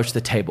hair approached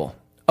the table.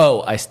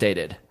 Oh, I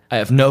stated. I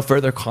have no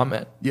further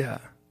comment. Yeah.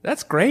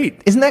 That's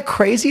great. Isn't that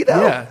crazy,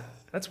 though? Yeah.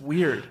 That's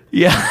weird.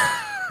 Yeah.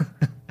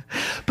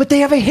 But they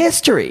have a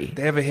history.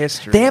 They have a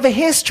history. They have a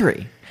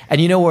history.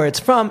 And you know where it's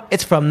from?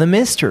 It's from the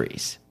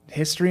mysteries.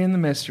 History and the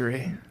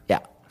mystery. Yeah.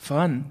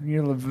 Fun.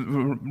 You're a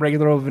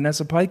regular old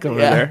Vanessa Pike over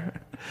Yeah.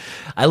 there.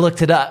 I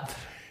looked it up.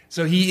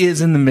 So he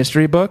is in the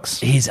mystery books?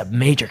 He's a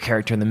major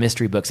character in the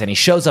mystery books, and he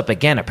shows up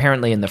again,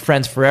 apparently, in the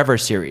Friends Forever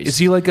series. Is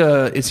he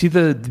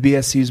the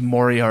BSC's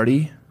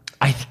Moriarty?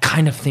 I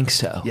kind of think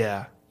so.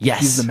 Yeah. Yes.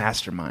 He's the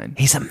mastermind.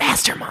 He's a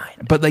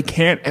mastermind. But they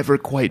can't ever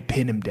quite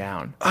pin him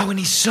down. Oh, and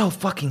he's so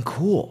fucking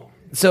cool.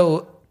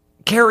 So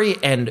Carrie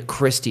and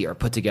Christy are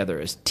put together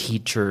as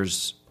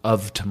teachers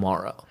of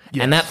tomorrow.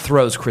 Yes. And that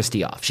throws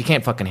Christy off. She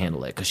can't fucking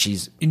handle it because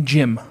she's In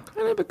Jim.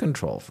 kind of a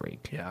control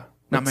freak. Yeah.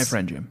 Not my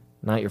friend Jim.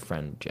 Not your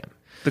friend, Jim.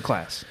 The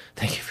class.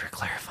 Thank you for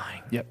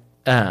clarifying. Yep.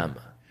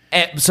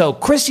 And so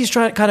Christy's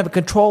trying kind of a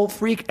control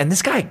freak, and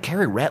this guy,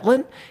 Carrie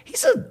Retlin,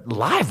 he's a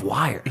live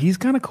wire. He's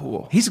kind of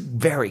cool. He's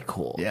very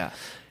cool. Yeah.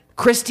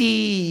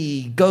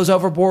 Christy goes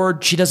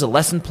overboard. She does a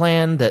lesson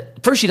plan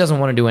that first she doesn't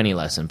want to do any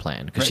lesson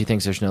plan because she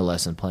thinks there's no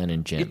lesson plan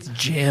in gym. It's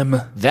Jim.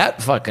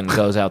 That fucking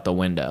goes out the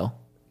window.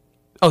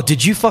 Oh,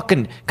 did you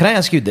fucking... Can I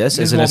ask you this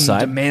as an Walden aside?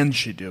 demands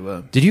she do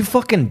it. Did you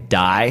fucking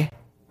die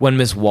when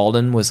Miss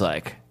Walden was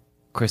like,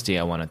 Christy,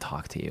 I want to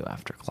talk to you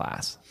after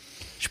class?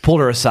 She pulled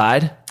her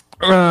aside.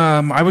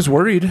 I was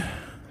worried.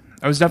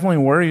 I was definitely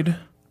worried.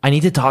 I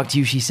need to talk to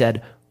you, she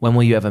said. When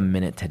will you have a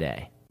minute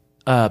today?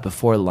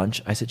 Before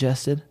lunch, I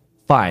suggested.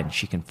 Fine,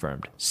 she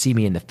confirmed. See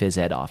me in the phys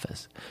ed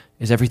office.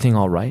 Is everything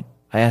all right?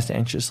 I asked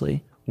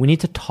anxiously. We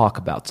need to talk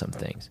about some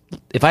things.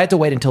 If I had to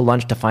wait until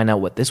lunch to find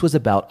out what this was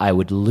about, I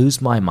would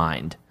lose my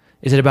mind.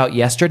 Is it about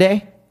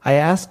yesterday? I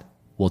asked.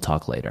 We'll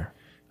talk later.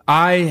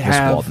 I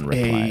have Walden a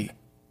replied.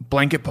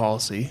 blanket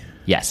policy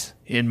Yes.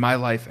 in my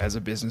life as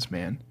a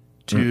businessman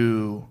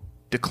to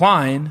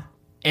decline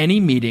any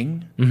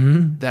meeting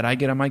that I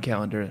get on my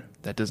calendar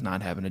that does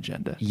not have an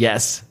agenda.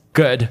 Yes.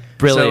 Good.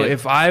 Brilliant. So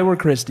if I were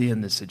Christy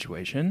in this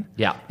situation,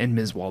 Yeah. and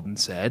Ms. Walden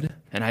said,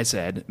 and I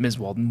said, Ms.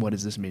 Walden, what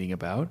is this meeting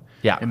about?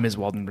 Yeah. And Ms.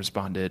 Walden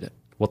responded,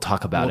 we'll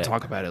talk about we'll it.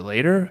 talk about it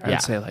later. Yeah.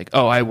 I'd say like,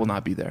 oh, I will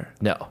not be there.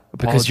 No,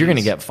 because you're going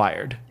to Apologies. get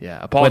fired. Yeah,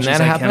 apologies, When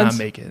that I happens, cannot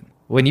make it.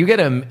 When you get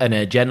an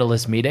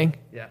agendaless meeting,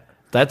 Yeah.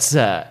 that's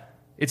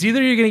It's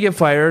either you're going to get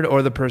fired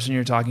or the person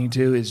you're talking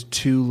to is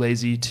too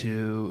lazy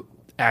to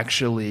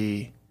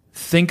actually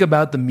think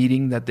about the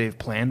meeting that they've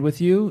planned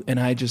with you, and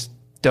I just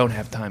don't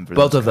have time for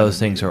both those of kind those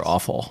things are meetings.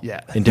 awful.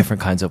 Yeah. In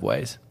different kinds of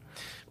ways.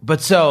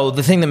 But so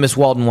the thing that Miss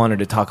Walden wanted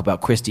to talk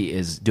about Christy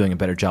is doing a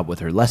better job with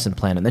her lesson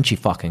plan, and then she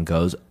fucking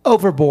goes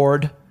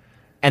overboard.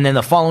 And then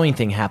the following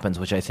thing happens,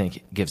 which I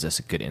think gives us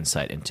a good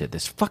insight into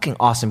this fucking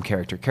awesome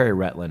character, Carrie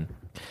Retlin.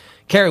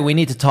 Carrie, we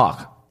need to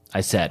talk,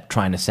 I said,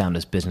 trying to sound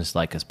as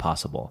businesslike as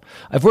possible.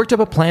 I've worked up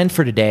a plan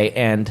for today,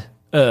 and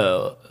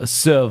so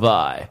have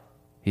I,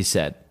 he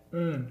said.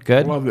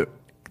 Good? Love it.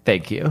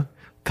 Thank you.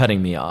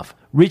 Cutting me off.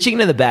 Reaching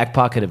into the back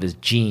pocket of his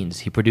jeans,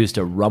 he produced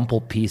a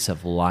rumpled piece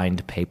of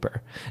lined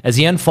paper. As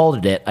he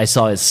unfolded it, I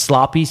saw his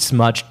sloppy,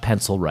 smudged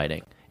pencil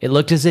writing. It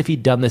looked as if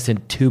he'd done this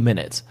in 2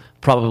 minutes,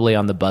 probably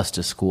on the bus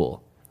to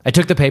school. I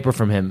took the paper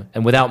from him,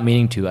 and without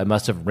meaning to, I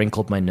must have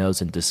wrinkled my nose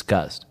in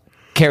disgust.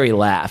 Carrie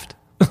laughed.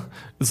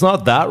 It's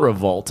not that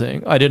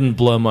revolting. I didn't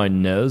blow my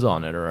nose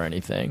on it or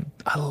anything.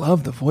 I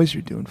love the voice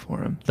you're doing for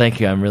him. Thank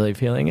you, I'm really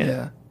feeling it.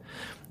 Yeah.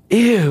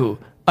 Ew.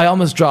 I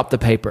almost dropped the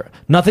paper.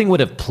 Nothing would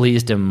have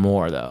pleased him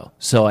more, though,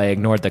 so I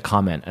ignored the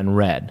comment and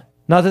read.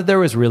 Not that there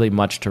was really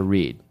much to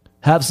read.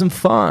 Have some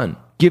fun.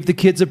 Give the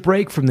kids a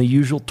break from the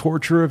usual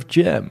torture of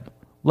gym.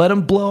 Let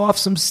them blow off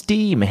some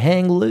steam,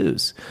 hang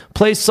loose.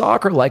 Play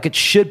soccer like it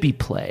should be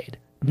played.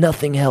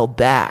 Nothing held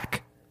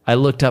back. I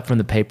looked up from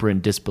the paper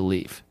in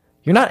disbelief.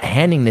 You're not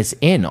handing this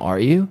in, are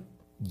you?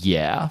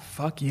 Yeah.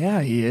 Fuck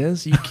yeah, he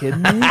is. You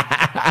kidding me?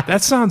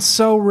 That sounds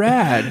so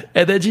rad.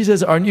 And then she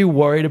says, aren't you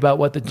worried about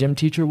what the gym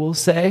teacher will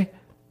say?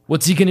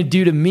 What's he going to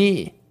do to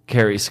me?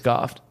 Carrie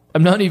scoffed.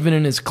 I'm not even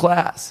in his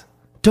class.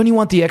 Don't you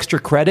want the extra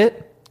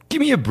credit? Give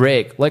me a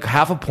break. Like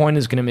half a point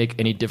is going to make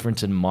any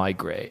difference in my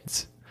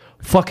grades.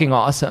 Fucking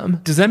awesome.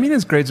 Does that mean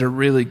his grades are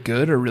really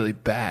good or really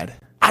bad?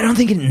 I don't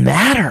think it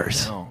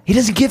matters. No. He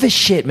doesn't give a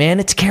shit, man.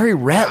 It's Carrie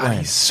Retlin.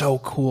 He's so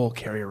cool,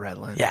 Carrie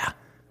Retlin. Yeah.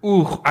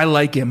 Ooh, I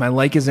like him. I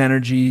like his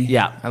energy.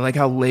 Yeah. I like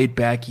how laid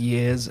back he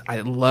is.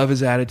 I love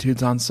his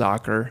attitudes on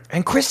soccer.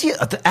 And Christy,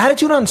 the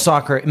attitude on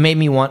soccer made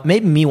me want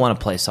to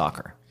play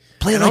soccer.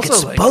 Play it And like it's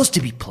also, like- supposed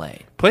to be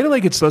played. Played it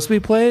like it's supposed to be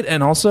played,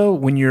 and also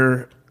when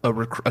you're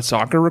a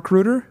soccer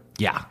recruiter,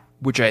 Yeah.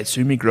 which I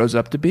assume he grows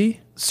up to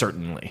be,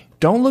 Certainly.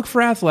 don't look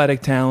for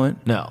athletic talent.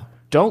 No.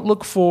 Don't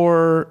look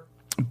for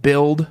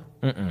build.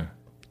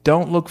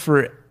 Don't look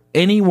for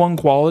any one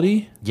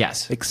quality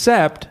Yes.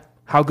 except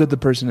how good the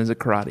person is at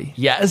karate.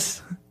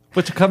 Yes.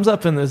 Which comes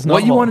up in this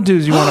novel. What you want to do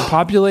is you want to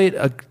populate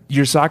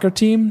your soccer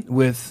team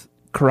with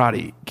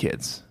karate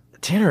kids.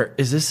 Tanner,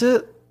 is this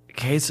a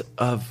case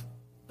of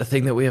a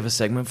thing that we have a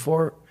segment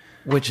for,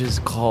 which is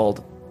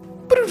called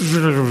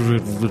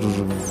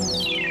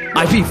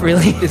IP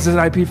Freely? Is this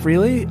IP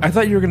freely? I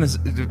thought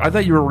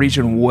you were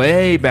reaching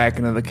way back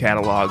into the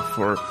catalog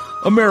for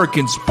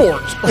American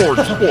sports.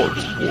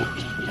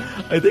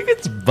 I think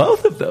it's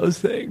both of those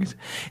things.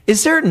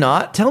 Is there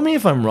not? Tell me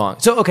if I'm wrong.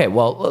 So, okay,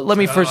 well, let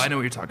me first. I know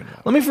what you're talking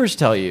about. Let me first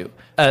tell you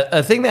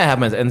a thing that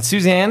happens. And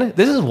Suzanne,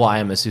 this is why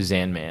I'm a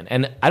Suzanne man,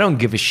 and I don't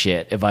give a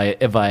shit if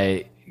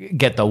I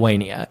get the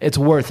Wania. It's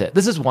worth it.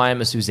 This is why I'm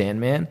a Suzanne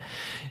man.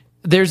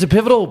 There's a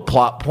pivotal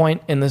plot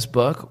point in this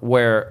book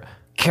where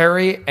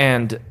Carrie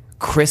and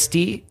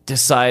Christy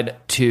decide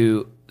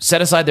to set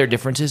aside their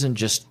differences and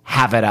just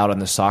have it out on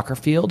the soccer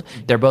field.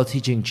 They're both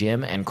teaching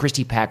gym, and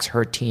Christy packs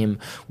her team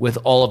with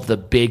all of the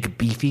big,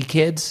 beefy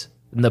kids,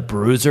 and the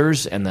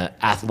bruisers and the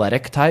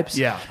athletic types.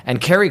 Yeah.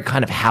 And Carrie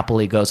kind of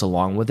happily goes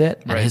along with it.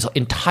 And Right. his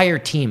entire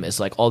team is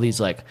like all these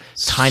like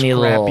tiny Scrappy,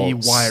 little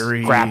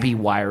wiry. scrappy,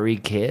 wiry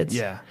kids.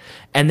 Yeah.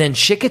 And then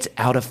shit gets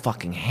out of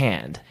fucking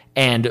hand.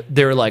 And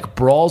there are like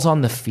brawls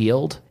on the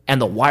field, and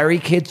the wiry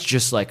kids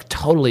just like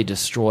totally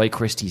destroy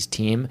Christie's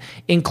team,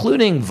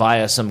 including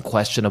via some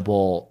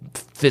questionable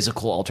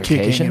physical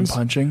altercations. Kicking and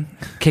punching.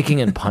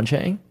 Kicking and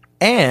punching.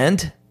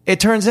 And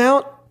it turns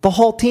out the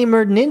whole team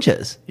are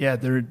ninjas. Yeah,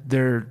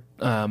 they're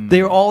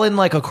They were all in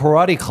like a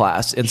karate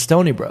class in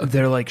Stony Brook.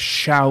 they're like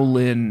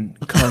Shaolin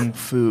kung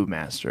fu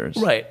masters.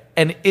 Right.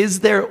 And is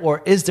there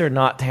or is there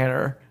not,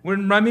 Tanner?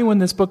 Remind me when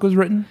this book was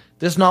written.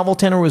 This novel,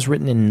 Tanner, was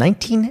written in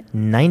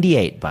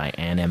 1998 by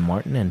Anne M.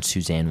 Martin and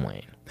Suzanne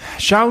Wayne.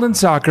 Shaolin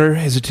Soccer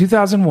is a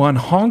 2001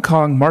 Hong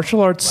Kong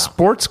martial arts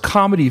sports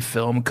comedy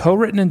film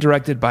co-written and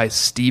directed by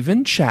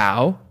Stephen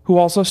Chow, who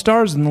also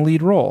stars in the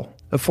lead role.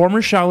 A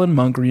former Shaolin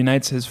monk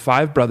reunites his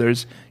 5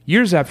 brothers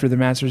years after their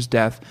master's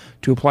death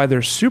to apply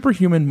their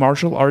superhuman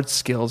martial arts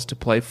skills to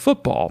play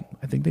football,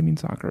 I think they mean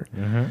soccer,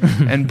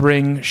 and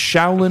bring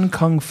Shaolin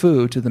Kung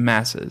Fu to the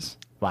masses.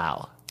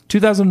 Wow.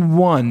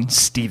 2001,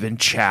 Stephen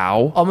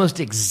Chow. Almost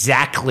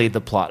exactly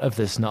the plot of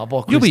this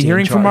novel. You'll be Christy in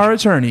hearing from Charge. our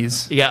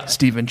attorneys. Yeah.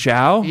 Stephen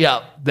Chow.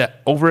 Yeah.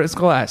 Over at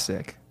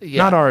Scholastic.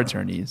 not our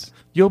attorneys.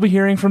 You'll be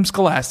hearing from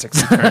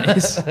Scholastic's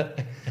attorneys.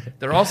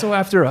 They're also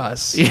after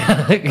us.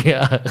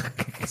 Yeah.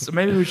 So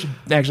maybe we should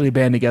actually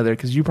band together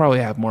because you probably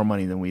have more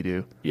money than we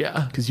do.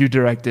 Yeah. Because you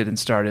directed and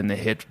starred in the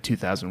hit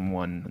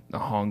 2001 the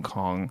Hong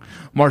Kong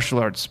martial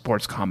arts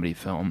sports comedy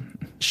film.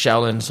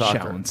 Shaolin Soccer,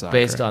 Shaolin Soccer.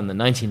 based on the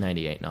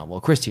 1998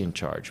 novel Christy in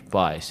Charge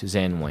by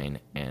Suzanne Wayne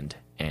and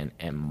Ann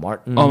M.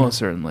 Martin. Almost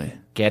certainly.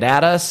 Get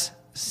at us,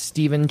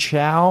 Stephen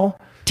Chow.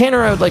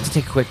 Tanner, I would like to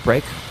take a quick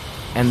break,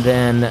 and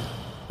then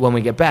when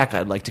we get back,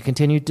 I'd like to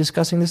continue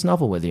discussing this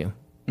novel with you.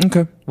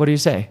 Okay. What do you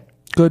say?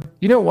 Good.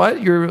 You know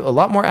what? You're a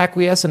lot more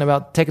acquiescent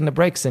about taking the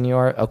breaks than you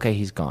are. Okay,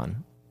 he's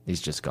gone.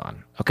 He's just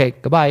gone. Okay,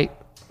 goodbye.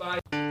 Bye.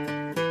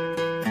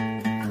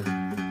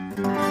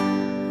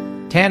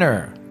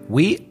 Tanner,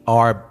 we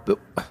are...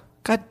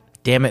 God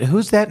damn it.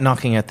 Who's that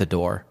knocking at the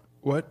door?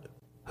 What?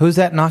 Who's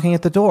that knocking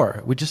at the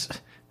door? We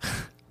just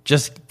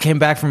came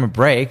back from a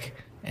break,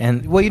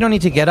 and... Well, you don't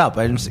need to get up.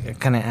 I'm just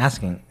kind of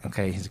asking.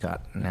 Okay,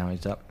 now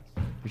he's up.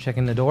 You're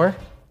checking the door?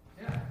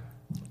 Yeah.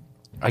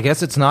 I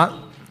guess it's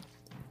not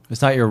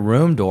your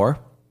room door.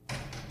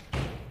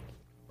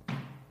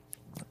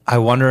 I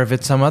wonder if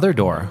it's some other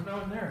door. No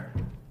one there.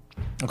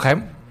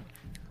 Okay.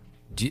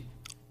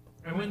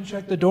 I went and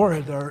checked the door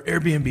at our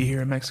Airbnb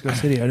here in Mexico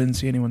City. I didn't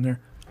see anyone there.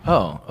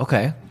 Oh,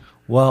 okay.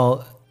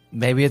 Well,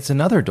 maybe it's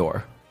another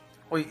door.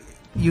 Why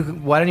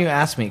don't you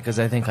ask me? Because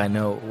I think I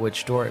know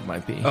which door it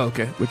might be. Oh,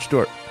 okay. Which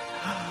door?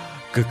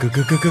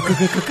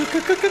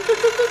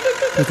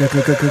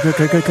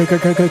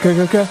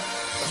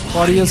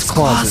 Claudia's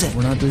closet.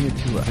 We're not doing it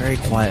too loud. Very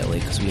quietly,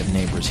 because we have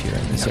neighbors here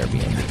in this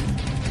Airbnb.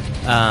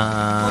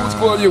 What's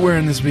Claudia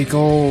wearing this week,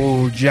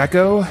 old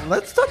Jacko?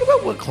 Let's talk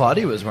about what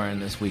Claudia was wearing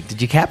this week.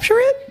 Did you capture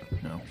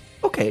it? No.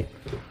 Okay.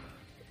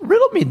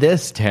 Riddle me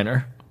this,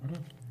 Tanner.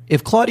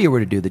 If Claudia were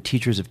to do the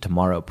Teachers of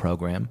Tomorrow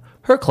program,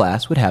 her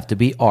class would have to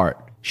be art.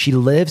 She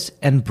lives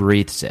and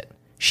breathes it.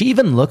 She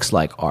even looks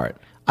like art.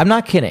 I'm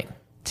not kidding.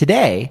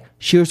 Today,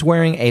 she was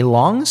wearing a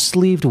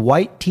long-sleeved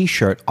white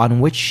t-shirt on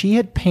which she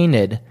had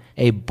painted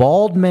a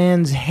bald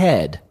man's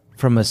head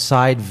from a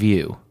side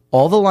view.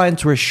 All the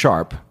lines were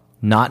sharp,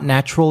 not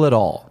natural at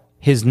all.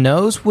 His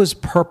nose was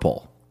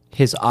purple,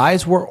 his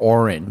eyes were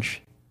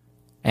orange,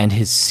 and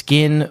his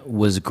skin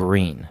was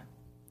green.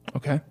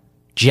 Okay.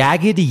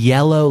 Jagged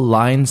yellow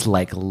lines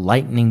like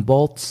lightning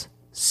bolts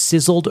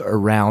sizzled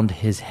around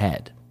his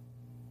head.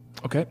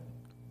 Okay.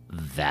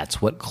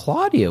 That's what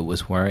Claudia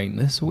was wearing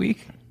this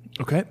week.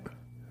 Okay.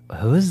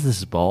 Who is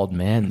this bald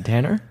man,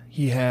 Tanner?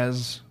 He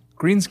has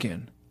green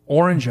skin,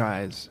 orange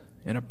eyes,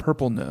 and a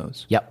purple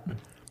nose. Yep.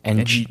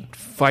 And he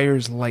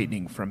fires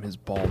lightning from his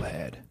bald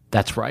head.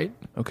 That's right.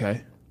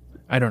 Okay.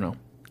 I don't know.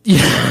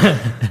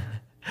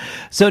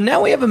 So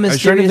now we have a I was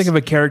mysterious... trying to think of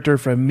a character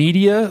from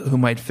media who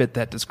might fit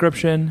that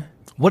description.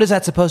 What is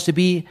that supposed to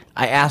be?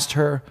 I asked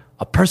her.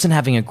 A person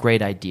having a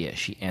great idea,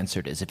 she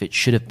answered as if it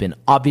should have been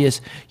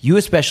obvious. You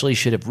especially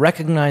should have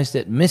recognized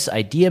it. Miss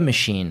Idea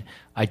Machine.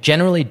 I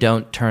generally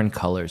don't turn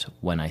colors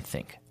when I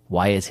think.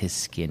 Why is his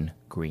skin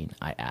green?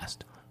 I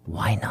asked.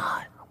 Why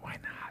not? Why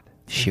not?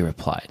 She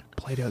replied.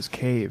 Plato's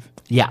Cave.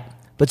 Yeah.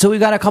 But so we've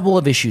got a couple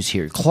of issues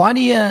here.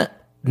 Claudia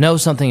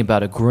knows something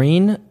about a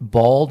green,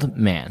 bald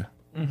man.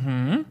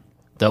 Mm-hmm.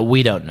 That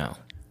we don't know.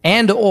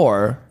 And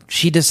or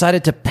she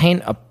decided to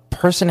paint a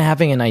person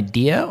having an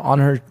idea on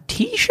her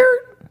t-shirt?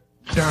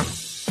 Dun,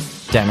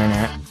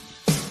 Da-na-na.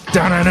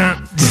 dun, dun,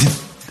 dun.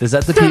 Is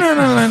that the Dun, P? dun,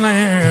 dun,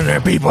 dun,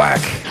 dun, Be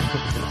black.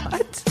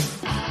 What?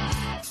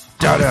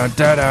 Da da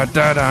da da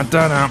da da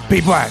da da.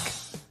 Be black.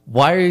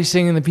 Why are you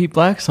singing the Pete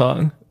Black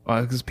song?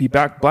 Because Pete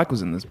Black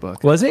was in this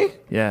book. Was he?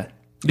 Yeah.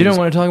 You don't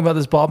want to talk about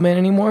this bald man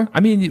anymore?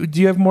 I mean,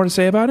 do you have more to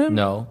say about him?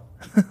 No.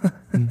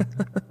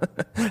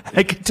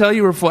 I could tell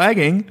you were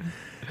flagging,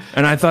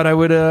 and I thought I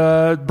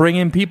would bring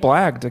in Pete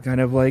Black to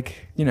kind of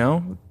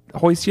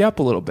hoist you up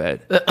a little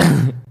bit.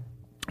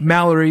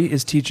 Mallory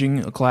is teaching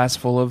a class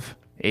full of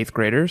 8th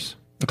graders,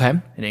 Okay.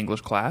 an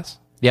English class.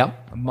 Yeah.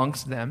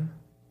 Amongst them,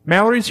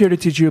 Mallory's here to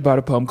teach you about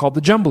a poem called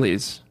The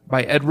Jumblies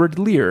by Edward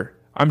Lear.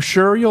 I'm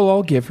sure you'll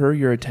all give her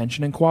your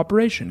attention and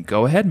cooperation.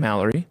 Go ahead,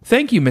 Mallory.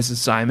 Thank you, Mrs.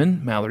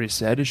 Simon, Mallory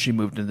said as she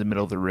moved into the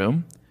middle of the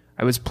room.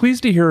 I was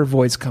pleased to hear her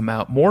voice come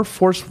out more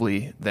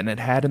forcefully than it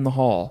had in the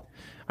hall.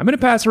 I'm going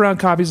to pass around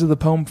copies of the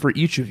poem for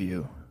each of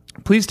you.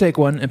 Please take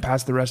one and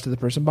pass the rest to the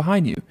person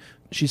behind you.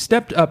 She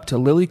stepped up to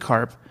Lily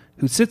Carp,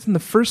 who sits in the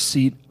first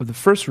seat of the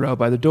first row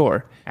by the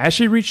door. As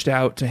she reached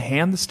out to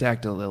hand the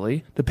stack to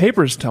Lily, the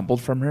papers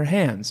tumbled from her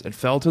hands and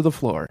fell to the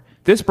floor.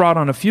 This brought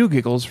on a few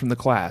giggles from the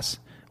class.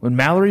 When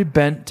Mallory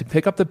bent to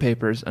pick up the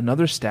papers,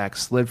 another stack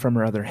slid from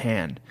her other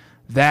hand.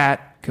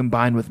 That,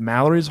 combined with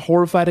Mallory's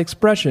horrified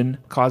expression,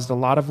 caused a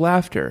lot of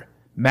laughter.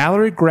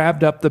 Mallory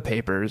grabbed up the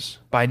papers.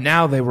 By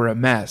now they were a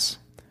mess.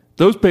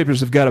 Those papers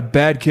have got a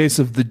bad case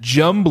of the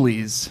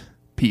Jumblies,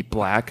 Pete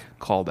Black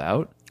called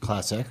out.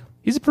 Classic.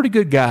 He's a pretty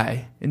good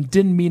guy and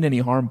didn't mean any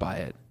harm by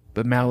it,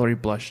 but Mallory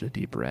blushed a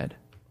deep red.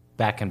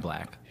 Back in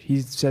black.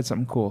 He said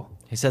something cool.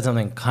 He said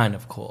something kind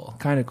of cool.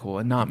 Kind of cool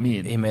and not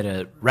mean. He made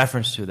a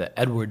reference to the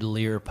Edward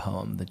Lear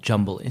poem, The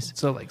Jumblies.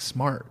 So,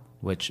 smart.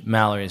 which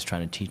Mallory is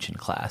trying to teach in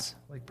class.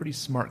 Like, pretty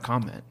smart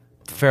comment.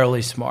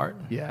 Fairly smart.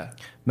 Yeah.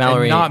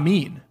 Mallory- And not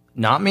mean.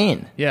 Not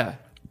mean. Yeah.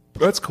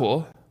 That's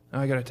cool. Oh,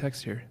 I got a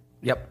text here.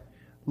 Yep.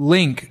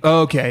 Link.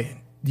 Oh, okay.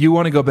 You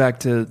want to go back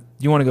to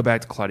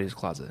Claudia's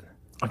closet.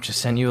 I'll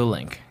just send you a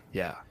link.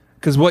 Yeah.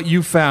 Because what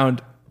you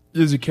found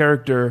is a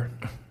character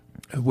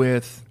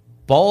with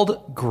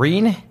Bald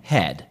green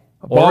head.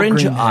 a bald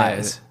Orange green head,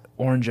 eyes.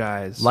 Orange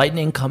eyes.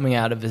 Lightning coming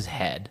out of his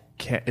head.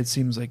 It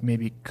seems like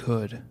maybe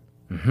could.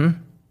 Mm-hmm.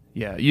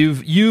 Yeah.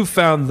 You've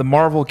found the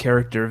Marvel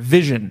character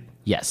Vision,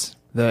 Yes.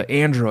 the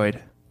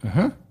android,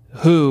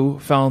 who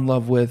fell in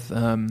love with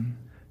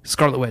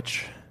Scarlet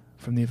Witch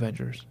from the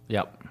Avengers.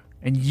 Yep.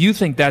 And you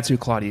think that's who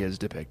Claudia is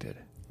depicted.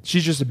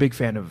 She's just a big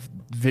fan of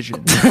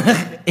Vision.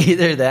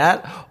 Either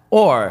that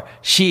or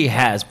she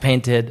has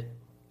painted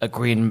a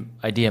green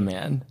idea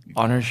man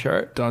on her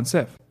shirt. Don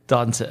Sif.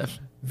 Don Sif.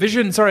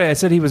 Vision, sorry, I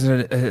said he was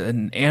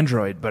an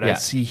android, but I Yeah.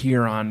 see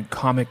here on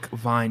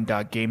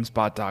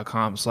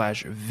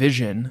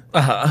comicvine.gamespot.com/vision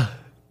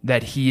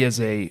that he is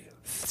a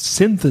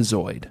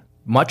synthezoid.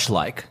 Much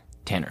like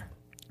Tanner.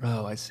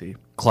 Oh, I see.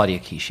 Claudia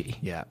Kishi.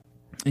 Yeah.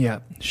 Yeah.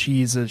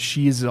 She's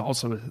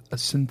also a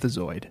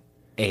synthezoid,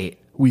 A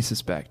we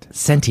suspect.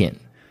 sentient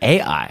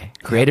AI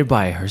created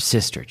by her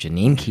sister,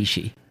 Janine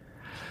Kishi.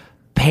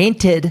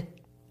 Painted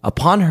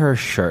upon her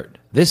shirt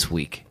this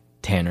week,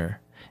 Tanner,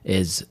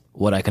 is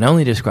what I can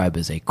only describe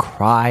as a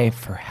cry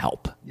for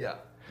help. Yeah.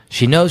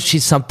 She knows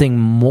she's something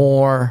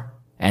more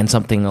and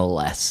something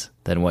less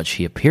than what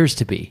she appears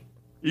to be.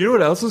 You know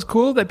what else is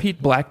cool that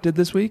Pete Black did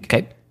this week?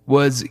 Okay.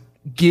 Was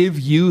give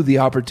you the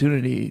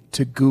opportunity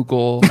to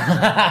Google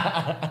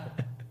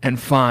and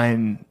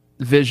find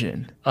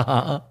Vision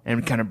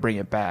and kind of bring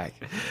it back.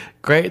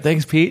 Great.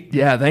 Thanks, Pete.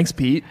 Yeah, thanks,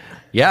 Pete.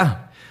 Yeah.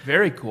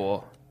 Very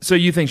cool. So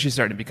you think she's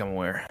starting to become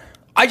aware?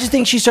 I just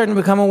think she's starting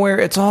to become aware.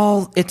 It's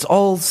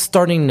all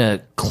starting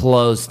to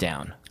close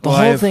down. The Well,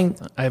 whole thing.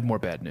 I have more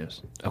bad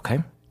news. Okay.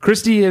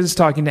 Christy is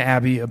talking to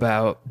Abby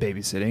about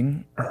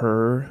babysitting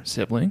her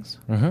siblings.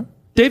 Mm-hmm.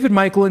 David,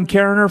 Michael, and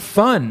Karen are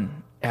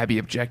fun, Abby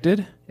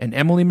objected, and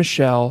Emily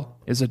Michelle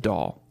is a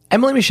doll.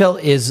 Emily Michelle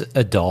is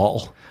a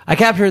doll. I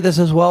captured this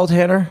as well,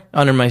 Tanner,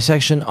 under my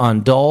section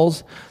on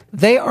dolls.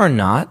 They are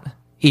not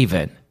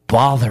even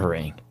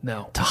bothering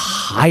No. to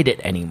hide it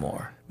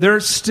anymore.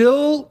 They're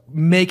still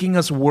making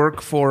us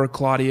work for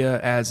Claudia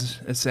as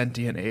a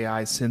sentient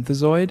AI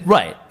synthezoid.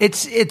 Right.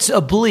 It's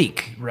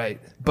oblique. Right.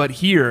 But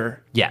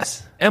here,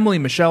 Yes. Emily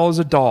Michelle is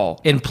a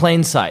doll. In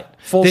plain sight.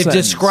 Full They've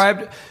sentence.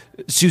 described.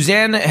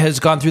 Suzanne has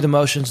gone through the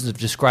motions of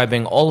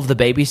describing all of the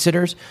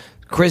babysitters.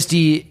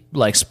 Christy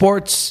likes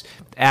sports.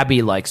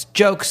 Abby likes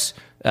jokes.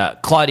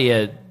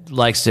 Claudia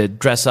likes to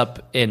dress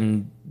up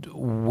in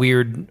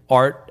weird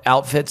art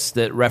outfits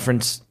that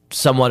reference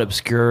somewhat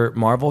obscure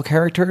Marvel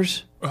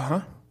characters.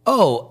 Uh-huh.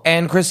 Oh,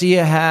 and Christy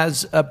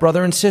has a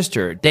brother and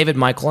sister, David,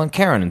 Michael, and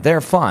Karen.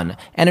 They're fun.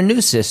 And a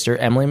new sister,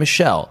 Emily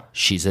Michelle.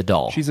 She's a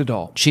doll. She's a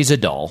doll. She's a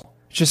doll.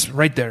 Just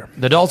right there.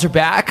 The dolls are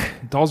back.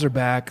 Dolls are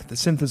back. The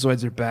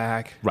synthezoids are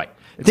back. Right.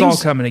 It's all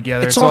coming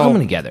together. It's all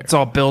coming together. It's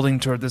all building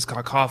toward this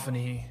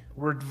cacophony.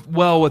 We're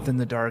well within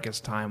the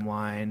darkest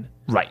timeline.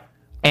 Right.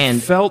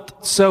 And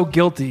Felt so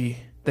guilty,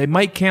 they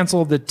might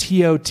cancel the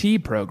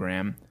TOT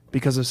program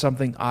because of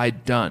something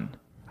I'd done.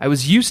 I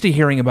was used to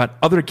hearing about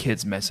other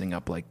kids messing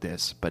up like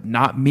this, but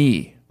not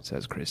me,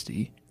 says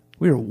Christy.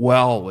 We are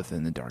well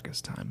within the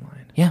darkest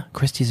timeline. yeah,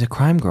 Christy's a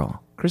crime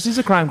girl. Christy's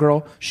a crime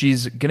girl.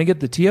 She's going to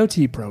get the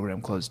TOT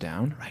program closed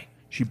down. Right.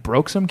 She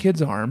broke some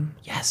kid's arm.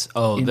 Yes.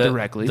 Oh,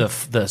 Indirectly.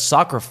 The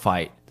soccer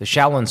fight, the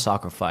Shaolin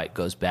soccer fight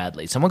goes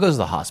badly. Someone goes to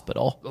the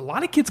hospital. A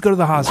lot of kids go to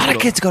the A hospital. lot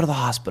of kids go to the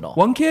hospital.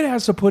 One kid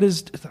has to put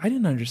his... I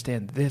didn't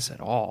understand this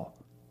at all.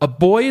 A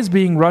boy is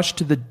being rushed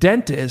to the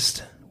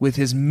dentist with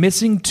his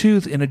missing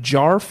tooth in a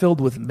jar filled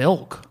with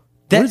milk.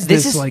 What is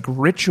This this is- like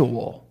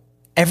ritual?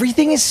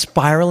 Everything is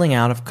spiraling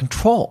out of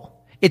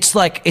control. It's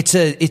like it's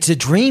a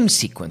dream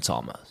sequence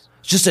almost.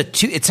 It's just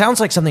it sounds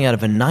like something out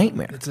of a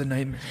nightmare. It's a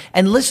nightmare.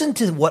 And listen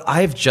to what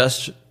I've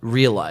just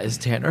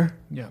realized, Tanner.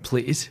 Yeah.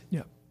 Please.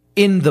 Yeah.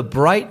 In the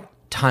bright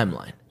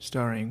timeline,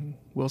 Starring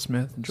Will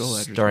Smith and Joel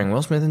Edgerton. starring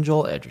Will Smith and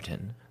Joel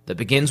Edgerton, that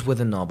begins with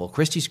a novel,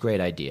 Christie's great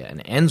idea,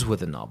 and ends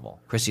with a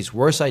novel, Christie's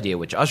worst idea,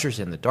 which ushers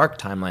in the dark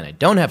timeline. I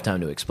don't have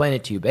time to explain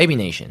it to you, Baby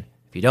Nation.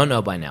 If you don't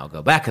know by now,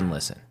 go back and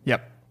listen.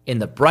 Yep. In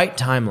the bright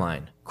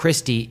timeline,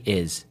 Christie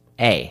is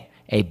A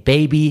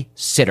baby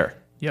sitter,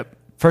 Yep.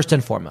 first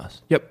and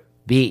foremost. Yep.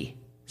 B,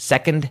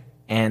 second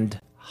and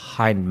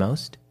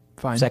hindmost.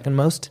 Fine. Second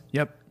most.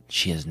 Yep.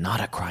 She is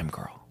not a crime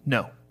girl.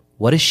 No.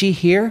 What is she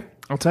here?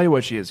 I'll tell you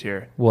what she is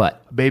here.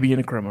 What? A baby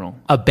and a criminal.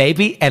 A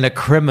baby and a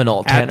criminal,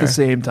 At Tanner. the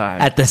same time.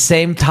 At the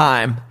same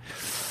time.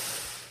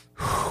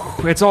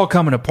 It's all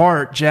coming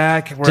apart,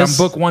 Jack. We're Just-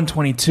 on book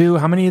 122.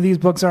 How many of these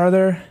books are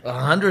there?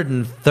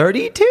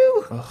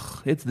 132?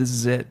 This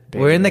is it.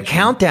 baby. We're in the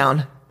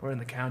countdown. We're in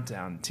the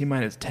countdown.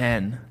 T-minus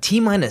 10.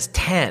 T-minus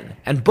 10.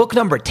 And book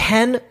number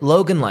 10,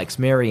 Logan Likes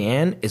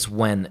Marianne, is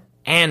when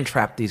Anne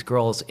trapped these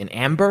girls in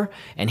amber.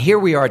 And here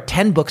we are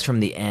 10 books from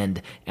the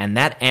end, and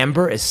that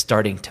amber is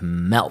starting to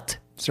melt.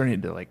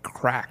 starting to like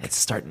crack. It's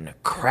starting to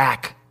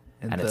crack.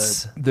 and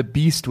it's the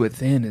beast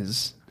within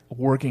is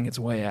working its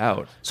way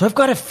out. So I've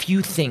got a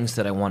few things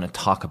that I want to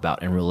talk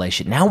about in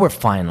relation. Now we're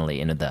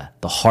finally into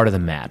the heart of the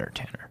matter,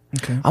 Tanner.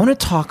 Okay. I want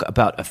to talk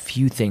about a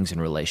few things in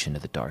relation to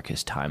the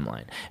Darkest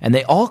Timeline. And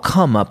they all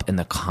come up in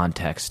the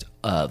context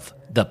of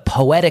the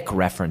poetic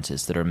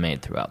references that are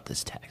made throughout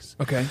this text.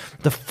 Okay.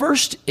 The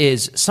first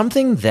is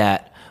something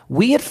that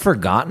we had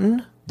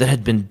forgotten that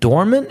had been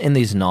dormant in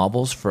these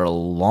novels for a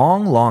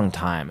long, long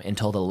time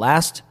until the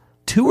last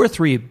 2 or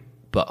 3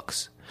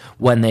 books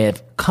when they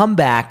had come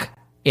back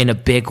in a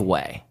big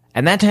way.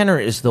 And that, Tanner,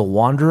 is the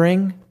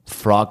wandering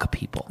frog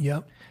people.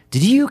 Yep.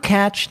 Did you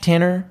catch,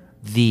 Tanner,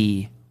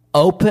 the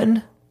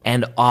open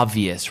and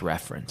obvious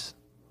reference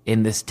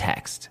in this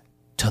text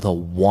to the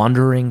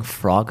wandering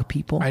frog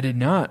people? I did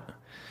not.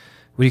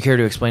 Would you care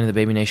to explain to the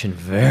Baby Nation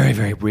very,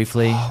 very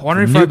briefly,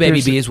 Wandering New Frog Baby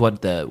People- Bees,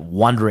 what the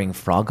wandering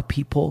frog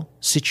people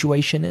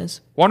situation is?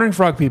 Wandering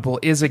Frog People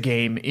is a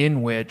game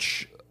in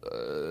which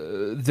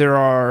there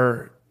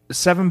are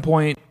 7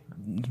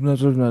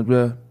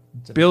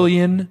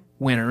 billion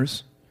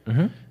winners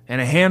and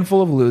a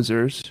handful of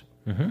losers.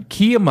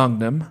 Key among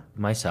them,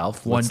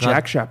 Myself. one let's not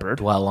Jack Shepherd,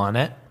 dwell on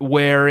it.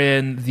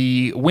 wherein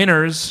the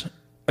winners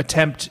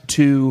attempt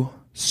to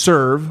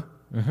serve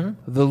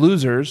the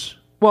losers.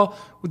 Well,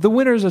 the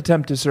winners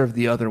attempt to serve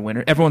the other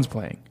winner. Everyone's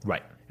playing.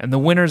 Right. And the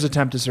winners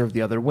attempt to serve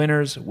the other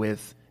winners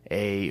with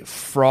a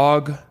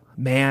frog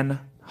man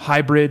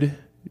hybrid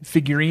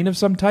figurine of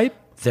some type.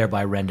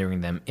 Thereby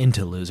rendering them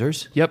into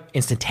losers. Yep.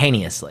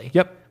 Instantaneously.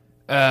 Yep.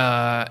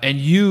 And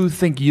you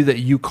think that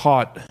you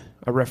caught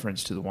a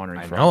reference to the Wandering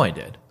I Frog. know I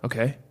did.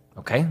 Okay.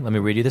 Okay, let me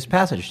read you this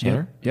passage,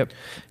 Tanner. Yep.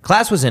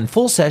 Class was in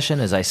full session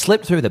as I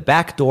slipped through the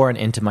back door and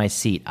into my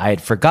seat. I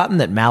had forgotten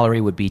that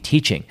Mallory would be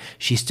teaching.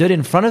 She stood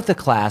in front of the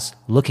class,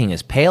 looking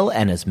as pale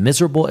and as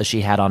miserable as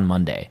she had on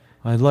Monday.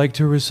 I'd like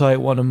to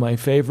recite one of my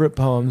favorite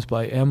poems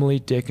by Emily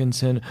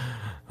Dickinson,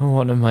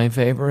 one of my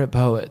favorite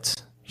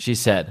poets, she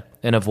said,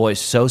 in a voice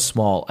so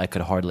small I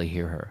could hardly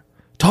hear her.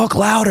 Talk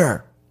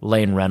louder,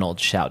 Lane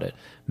Reynolds shouted.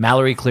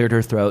 Mallory cleared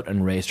her throat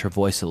and raised her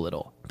voice a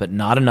little, but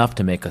not enough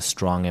to make a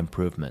strong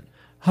improvement.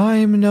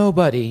 I'm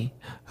Nobody.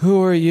 Who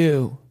are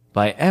you?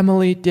 By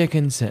Emily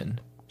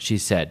Dickinson, she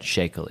said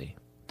shakily.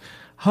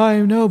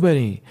 I'm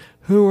Nobody.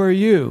 Who are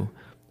you?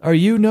 Are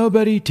you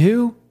nobody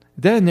too?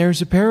 Then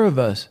there's a pair of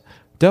us.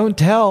 Don't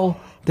tell.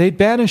 They'd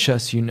banish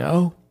us, you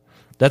know.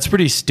 That's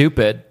pretty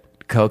stupid,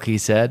 Koki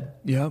said.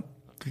 Yep.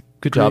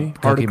 Good Agree. job,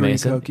 Hard Koki agree,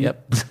 Mason. Koki.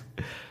 Yep.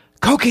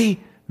 Koki!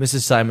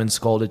 Mrs. Simon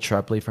scolded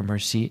sharply from her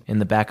seat in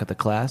the back of the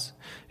class.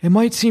 It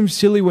might seem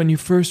silly when you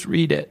first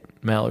read it,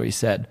 Mallory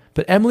said,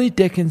 but Emily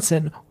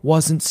Dickinson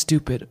wasn't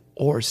stupid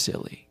or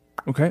silly.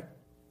 Okay.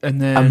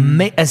 And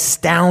then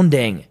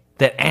Astounding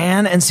that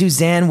Anne and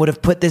Suzanne would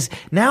have put this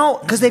now,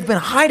 because they've been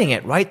hiding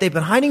it, right? They've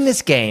been hiding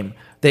this game.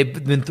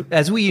 They've been,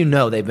 as you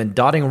know, they've been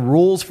dotting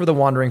rules for the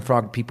Wandering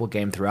Frog People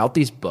game throughout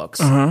these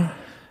books.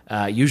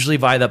 Usually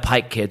via the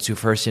Pike kids who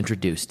first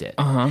introduced it.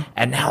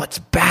 And now it's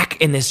back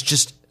in this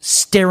just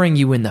staring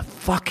you in the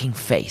fucking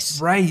face.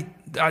 right.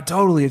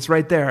 Totally. It's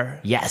right there.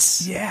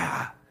 Yes.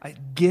 Yeah. I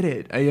get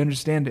it. I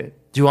understand it.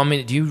 Do you want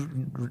me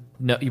to,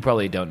 no, you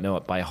probably don't know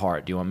it by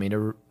heart. Do you want me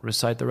to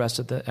recite the rest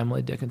of the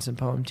Emily Dickinson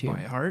poem to you?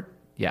 My heart.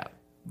 Yeah.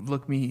 You're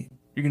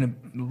going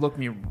to look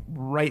me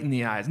right in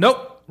the eyes.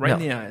 Nope. Right in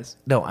No. the eyes.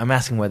 No,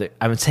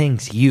 I'm saying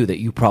to you that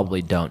you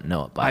probably don't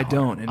know it by I heart.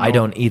 don't, and I no-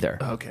 don't either.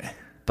 Okay.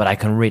 But I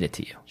can read it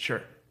to you.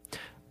 Sure.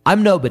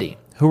 I'm Nobody.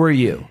 Who are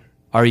you?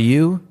 Are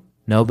you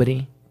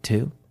nobody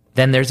too?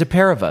 Then there's a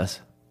pair of us.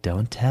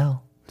 Don't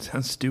tell.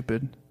 Sounds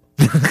stupid.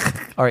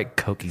 All right,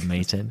 Koki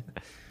Mason.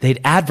 They'd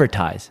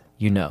advertise,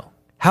 you know.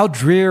 How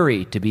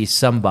dreary to be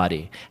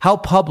somebody. How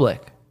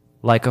public,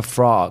 like a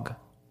frog.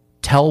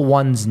 Tell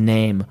one's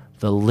name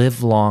the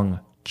livelong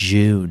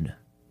June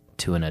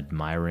to an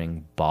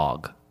admiring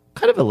bog.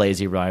 Kind of a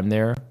lazy rhyme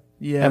there,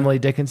 Yeah. Emily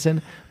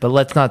Dickinson. But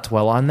let's not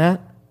dwell on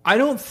that. I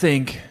don't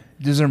think.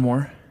 Is there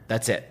more?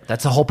 That's it.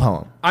 That's the whole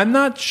poem. I'm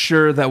not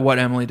sure that what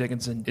Emily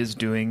Dickinson is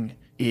doing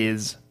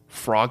is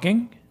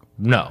frogging.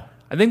 No.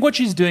 I think what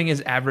she's doing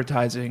is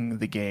advertising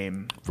the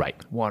game Right.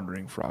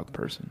 Wandering Frog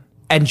Person.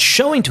 And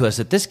showing to us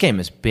that this game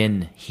has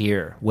been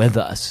here with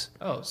us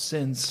Oh,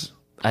 since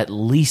at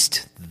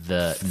least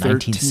the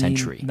 19th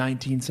century.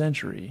 19th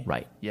century.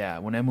 Right. Yeah,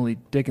 when Emily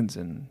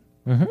Dickinson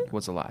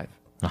was alive.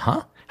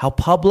 Uh-huh. How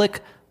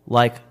public,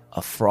 like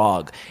a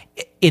frog.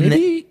 In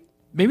the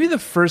Maybe the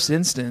first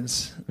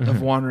instance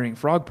of Wandering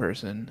Frog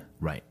Person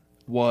right.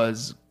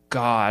 was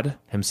God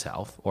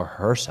Himself or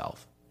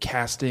herself.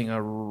 casting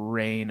a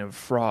rain of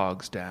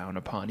frogs down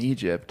upon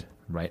Egypt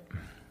Right.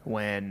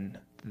 when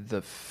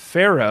the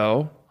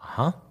Pharaoh...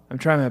 Huh? I'm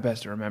trying my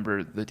best to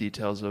remember the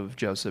details of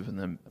Joseph and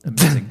the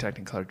Amazing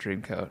Technicolor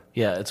Dreamcoat.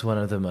 Yeah, it's one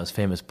of the most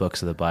famous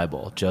books of the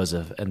Bible,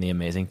 Joseph and the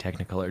Amazing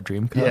Technicolor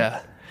Dreamcoat.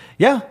 Yeah.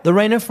 Yeah, the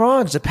rain of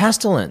frogs, a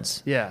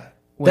pestilence. Yeah.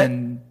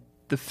 When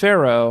the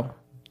Pharaoh...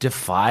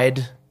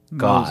 Defied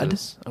God.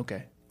 Moses.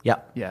 Okay. Yeah.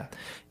 Yeah.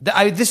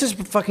 This is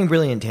fucking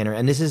brilliant, Tanner.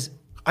 And this is,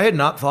 I had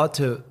not thought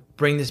to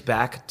bring this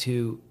back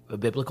to a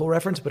biblical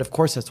reference, but of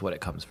course that's what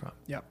it comes from.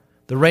 Yep.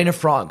 The Rain of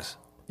Frogs.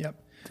 Yep.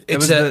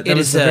 It's It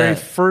was the very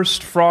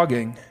first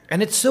frogging.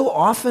 And it's so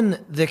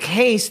often the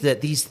case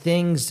that these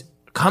things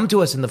come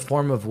to us in the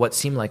form of what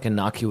seem like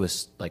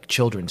innocuous, like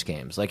children's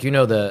games. Like,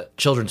 the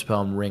children's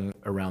poem Ring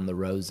Around the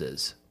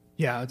Roses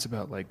Yeah, it's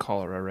about like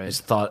cholera, right?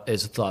 is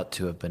thought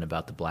to have been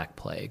about the Black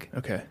Plague.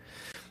 Okay.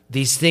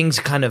 These things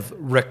kind of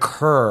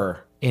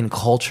recur in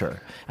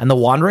culture. And the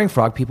Wandering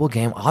Frog People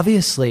game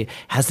obviously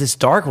has this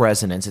dark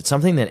resonance. It's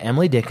something that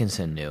Emily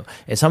Dickinson knew.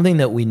 It's something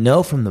that we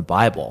know from the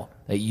Bible,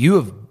 that you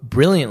have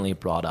brilliantly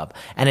brought up.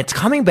 And it's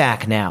coming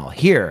back now,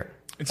 here,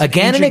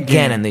 again and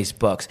again in these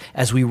books,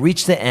 as we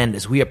reach the end,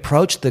 as we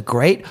approach the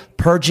great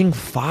purging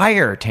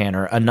fire,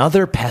 Tanner,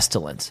 another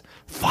pestilence.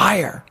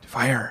 Fire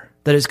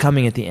that is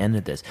coming at the end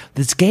of this.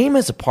 This game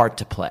has a part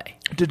to play.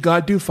 Did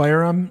God do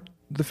fire on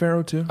the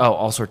Pharaoh too? Oh,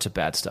 all sorts of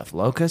bad stuff.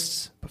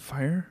 Locusts? But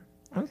fire?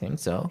 I think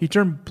so. He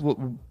turned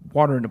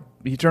water into.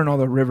 He turned all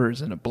the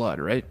rivers into blood,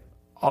 right?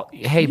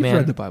 Hey, You've man.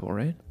 read the Bible,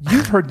 right?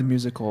 You've heard the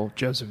musical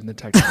Joseph and the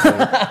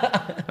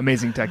Technicolor,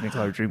 Amazing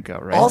Technicolor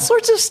Dreamcoat, right? All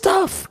sorts of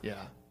stuff. Yeah.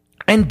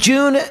 And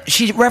June,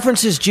 she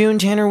references June,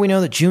 Tanner. We know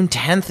that June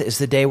 10th is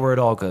the day where it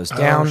all goes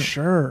down. Oh,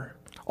 sure.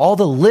 All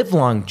the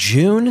livelong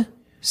June,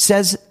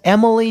 says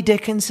Emily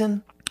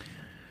Dickinson. Do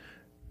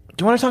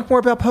you want to talk more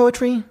about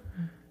poetry?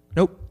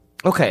 Nope.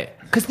 Okay,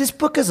 because this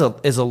book is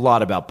a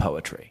lot about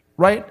poetry,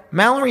 right?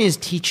 Mallory is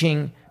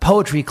teaching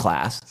poetry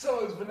class.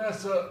 So is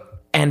Vanessa.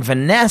 And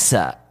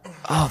Vanessa,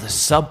 the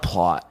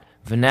subplot.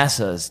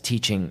 Vanessa is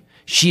teaching.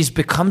 She's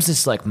becomes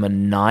this like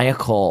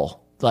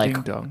maniacal, like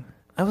Ding dong.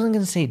 I wasn't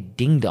going to say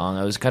ding dong.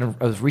 I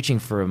was reaching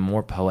for a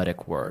more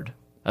poetic word.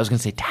 I was going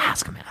to say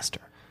taskmaster.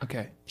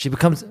 Okay. She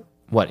becomes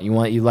what?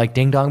 You like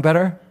ding dong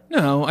better?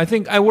 No,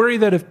 I worry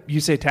that if you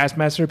say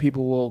Taskmaster,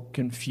 people will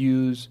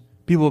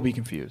be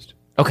confused.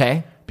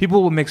 Okay.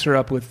 People will mix her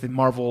up with the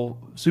Marvel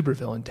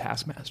supervillain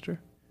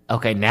Taskmaster.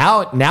 Okay,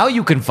 now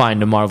you can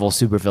find a Marvel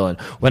supervillain.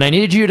 When I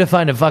needed you to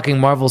find a fucking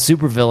Marvel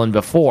supervillain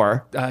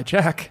before,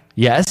 Jack.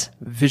 yes?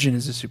 Vision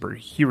is a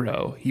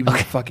superhero. He was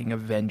a fucking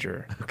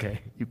Avenger. Okay.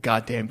 You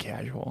goddamn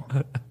casual.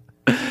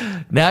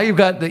 Now you've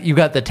got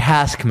the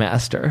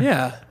Taskmaster.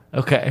 Yeah.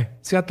 Okay.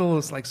 He's got the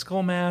little like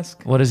skull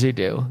mask. What does he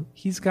do?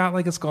 He's got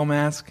like a skull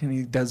mask and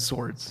he does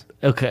swords.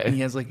 And he Okay.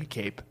 has like a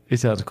cape. He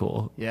sounds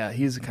cool. Yeah,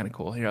 he's kind of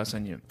cool. Here, I'll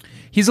send you.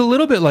 He's a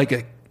little bit like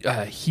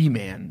a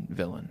He-Man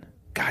villain.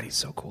 God, he's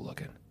so cool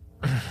looking.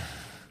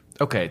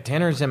 Okay,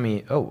 Tanner sent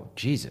me. Oh,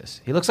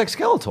 Jesus, he looks like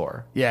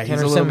Skeletor. Yeah, he's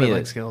Tanner a little sent me bit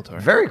like Skeletor.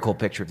 Very cool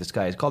picture of this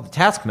guy. He's called the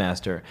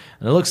Taskmaster,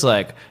 and it looks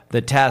like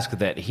the task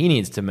that he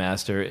needs to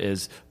master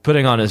is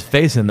putting on his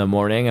face in the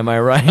morning. Am I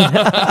right?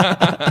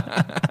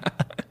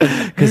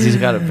 Because he's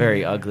got a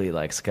very ugly,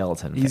 like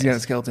skeleton. He's face. got a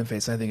skeleton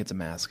face. I think it's a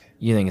mask.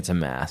 You think it's a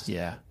mask?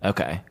 Yeah.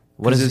 Okay.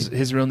 What is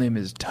his real name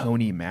is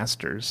Tony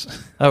Masters.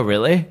 Oh,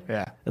 really?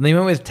 Yeah. And they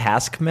went with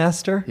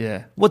Taskmaster.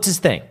 Yeah. What's his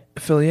thing?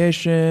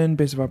 Affiliation,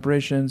 base of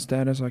operations,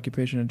 status,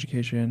 occupation,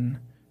 education,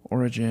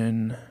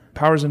 origin,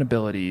 powers and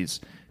abilities,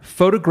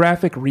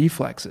 photographic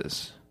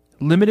reflexes,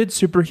 limited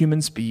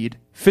superhuman speed,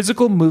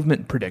 physical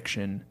movement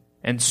prediction,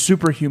 and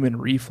superhuman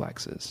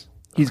reflexes.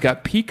 He's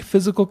got peak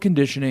physical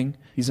conditioning.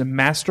 He's a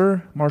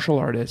master martial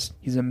artist.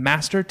 He's a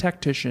master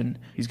tactician.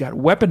 He's got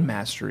weapon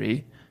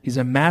mastery. He's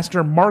a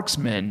master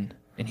marksman.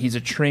 And he's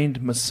a trained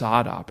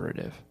Mossad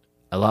operative.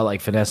 A lot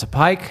like Vanessa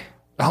Pike.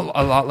 A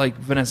lot like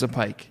Vanessa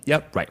Pike.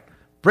 Yep. Right.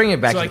 Bring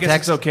it back So to I the guess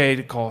text. it's okay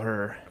to call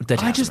her. The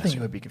I just think Taskmaster.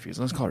 it would be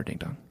confusing. Let's call her Ding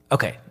Dong.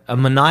 Okay. A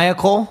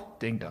maniacal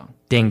Ding Dong.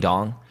 ding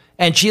dong.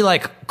 And she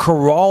like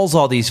corrals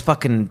all these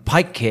fucking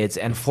Pike kids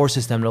and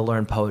forces them to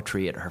learn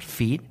poetry at her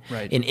feet.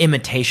 Right. In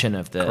imitation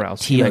of the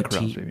Corrals. You know TOT.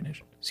 corrals, Baby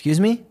Nation. Excuse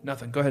me?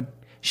 Nothing. Go ahead.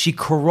 She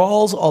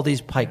corrals all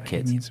these Pike He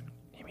kids. means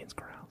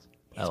corrals.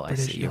 He's Oh, I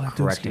British. see. You You're have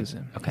to correcting. excuse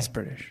him. Okay. He's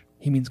British.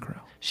 He means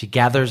corral. She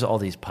gathers all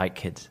these Pike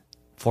kids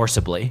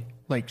forcibly.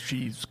 Like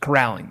she's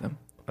corralling them.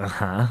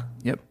 Uh-huh.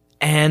 Yep.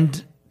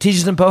 And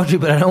teaches them poetry,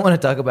 but I don't want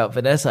to talk about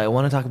Vanessa. I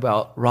want to talk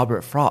about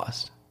Robert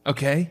Frost,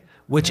 Okay.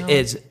 which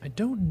is I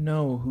don't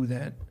know who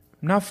that.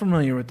 I'm not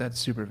familiar with that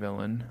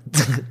supervillain.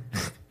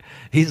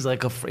 he's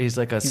like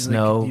a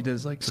snow. he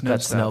does, like, he's snow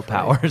got snow stuff,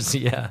 right? powers.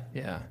 Yeah.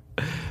 Yeah.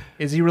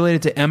 Is he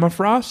related to Emma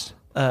Frost?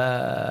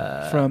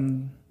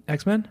 From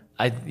X-Men?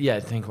 I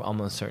think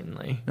almost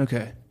certainly.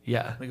 Okay.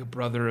 Yeah. Like a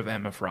brother of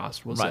Emma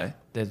Frost, we'll say.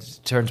 That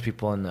turns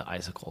people into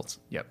icicles.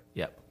 Yep.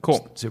 Yep.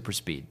 Cool. Super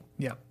speed.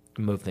 Yep.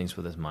 Move things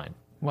with his mind.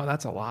 Wow,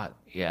 that's a lot.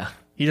 Yeah.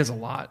 He does a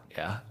lot.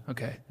 Yeah.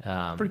 Okay.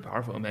 Um, Pretty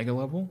powerful. Omega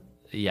level?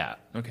 Yeah.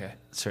 Okay.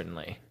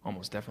 Certainly.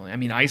 Almost definitely. I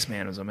mean,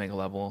 Iceman is Omega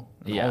level.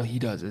 And Yeah. all he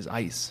does is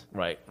ice.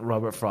 Right.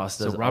 Robert Frost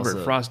does So Robert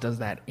also- Frost does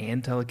that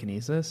and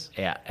telekinesis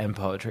Yeah. And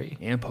poetry.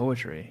 and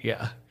poetry.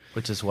 Yeah.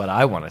 Which is what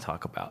I want to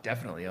talk about.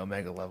 Definitely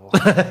Omega level.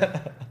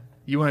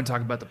 You want to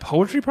talk about the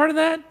poetry part of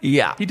that?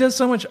 Yeah. He does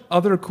so much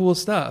other cool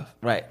stuff.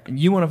 Right. And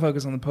you want to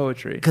focus on the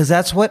poetry. Because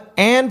that's what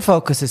Anne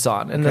focuses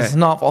on in this Okay.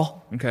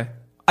 novel. Okay.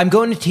 I'm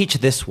going to teach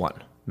this one,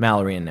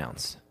 Mallory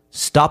announced.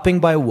 Stopping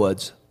by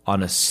Woods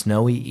on a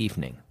Snowy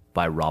Evening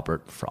by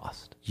Robert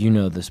Frost. You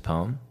know this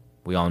poem.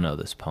 We all know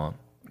this poem.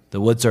 The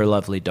woods are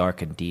lovely,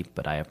 dark, and deep,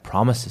 but I have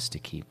promises to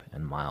keep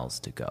and miles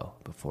to go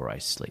before I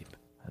sleep.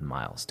 And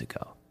miles to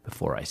go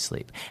before I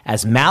sleep.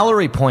 As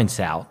Mallory points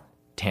out,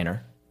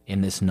 Tanner,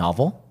 in this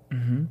novel,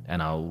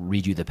 and I'll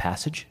read you the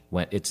passage,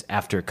 when it's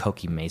after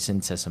Cokie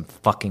Mason says some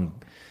fucking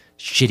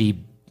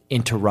shitty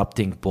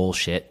interrupting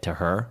bullshit to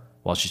her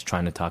while she's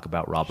trying to talk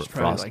about Robert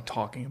Probably Frost. like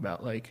talking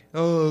about like,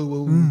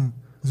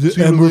 Is it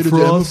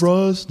Emma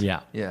Frost?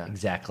 Yeah, Yeah.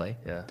 exactly.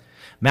 yeah.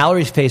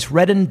 Mallory's face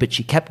reddened, but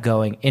she kept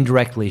going.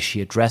 Indirectly, she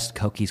addressed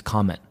Cokie's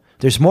comment.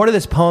 There's more to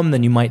this poem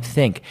than you might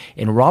think.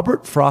 In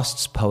Robert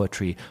Frost's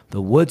poetry,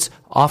 the woods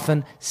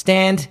often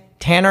stand,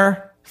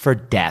 Tanner, for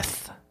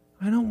death.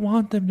 I don't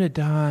want them to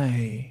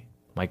die.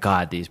 My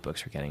God, these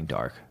books are getting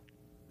dark.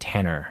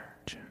 Tanner.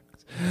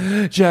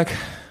 Jack,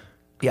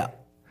 Yeah.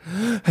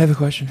 I have a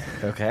question.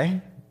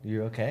 Okay.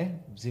 You okay?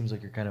 Seems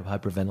like you're kind of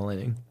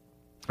hyperventilating.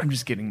 I'm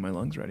just getting my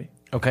lungs ready.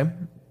 Okay.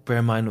 Bear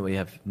in mind we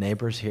have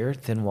neighbors here,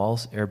 Thin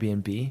Walls,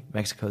 Airbnb,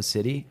 Mexico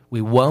City.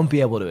 We won't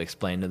be able to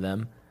explain to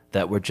them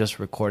that we're just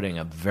recording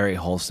a very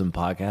wholesome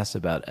podcast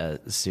about a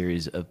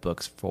series of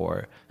books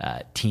for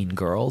teen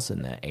girls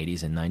in the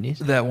 80s and 90s.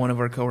 That one of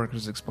our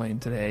coworkers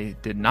explained today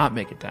did not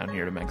make it down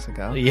here to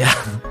Mexico. Yeah.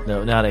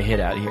 No, not a hit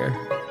out here.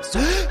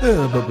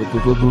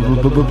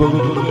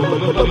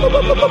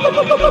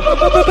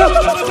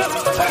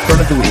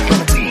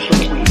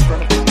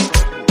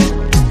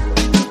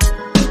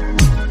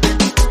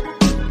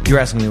 You're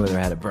asking me whether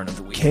I had a burn of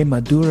the week.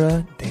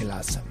 Quemadura de la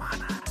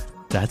semana.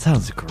 That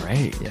sounds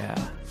great. Yeah.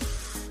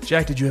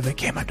 Jack, did you have a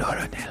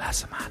quemadura de la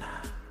semana?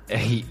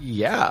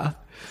 Yeah.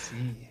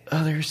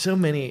 Oh, there's so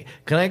many.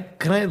 Can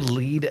I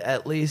lead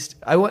at least?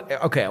 I want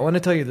to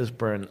tell you this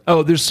burn.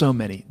 Oh, there's so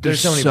many.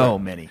 There's so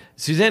many.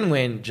 Suzanne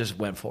Wayne just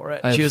went for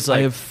it. I She have- was like,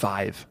 I have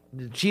 5.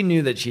 she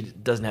knew that she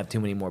doesn't have too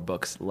many more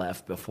books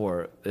left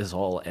before this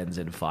all ends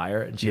in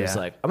fire, and she was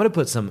Yeah. like, I'm gonna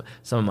put some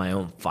of my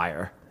own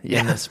fire Yeah.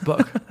 in this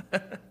book.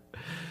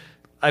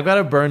 I've got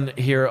a burn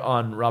here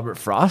on Robert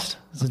Frost.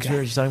 Since we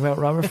were just talking about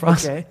Robert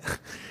Frost. Okay.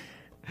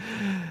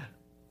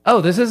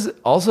 Oh, this is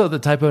also the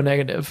typo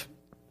negative.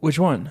 Which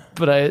one?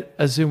 But I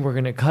assume we're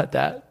going to cut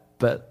that.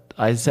 But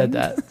I said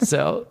that.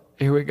 So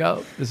here we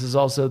go. This is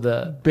also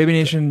the... Baby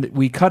Nation,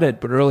 we cut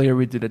it, but earlier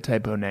we did a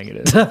typo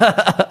negative.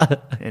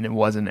 And it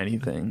wasn't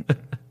anything,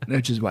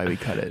 which is why we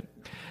cut it.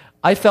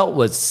 I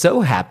was so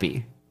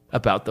happy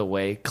about the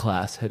way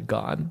class had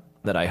gone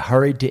that I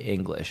hurried to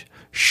English,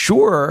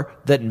 sure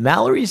that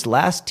Mallory's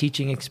last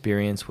teaching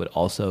experience would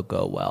also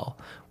go well.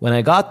 When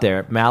I got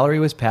there, Mallory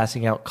was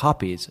passing out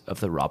copies of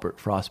the Robert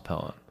Frost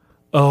poem.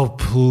 Oh,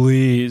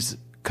 please,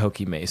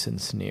 Cokie Mason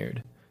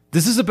sneered.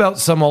 This is about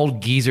some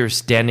old geezer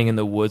standing in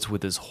the woods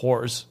with his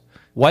horse.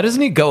 Why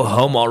doesn't he go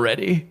home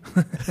already?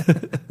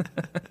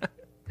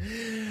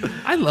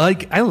 I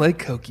like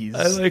Cokie's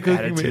Cokie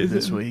attitude Mason.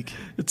 this week.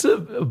 It's a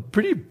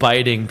pretty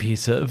biting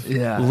piece of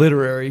Yeah.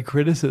 literary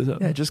criticism.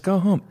 Yeah, just go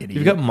home, idiot.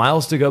 You've got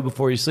miles to go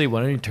before you sleep.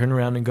 Why don't you turn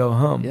around and go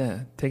home? Yeah,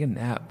 take a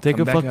nap. Take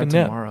Come a back fucking out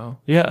nap. tomorrow.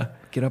 Yeah.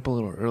 Get up a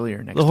little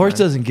earlier next The horse time.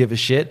 doesn't give a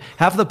shit.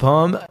 Half the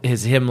poem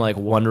is him like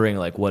wondering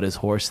like what his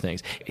horse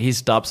thinks. He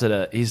stops at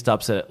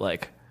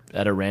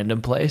a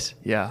random place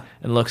Yeah,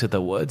 and looks at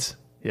the woods.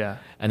 yeah.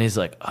 And he's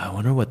like, I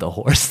wonder what the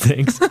horse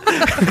thinks.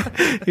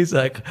 He's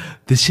like,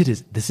 this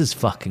is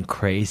fucking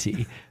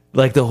crazy.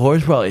 Like the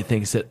horse probably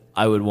thinks that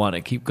I would want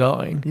to keep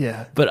going.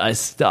 Yeah. But I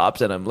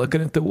stopped and I'm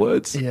looking at the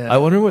woods. Yeah. I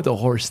wonder what the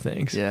horse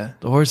thinks. Yeah.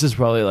 The horse is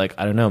probably like,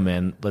 I don't know,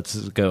 man. Let's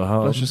just go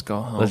home. Let's just go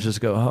home. Let's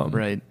just go home.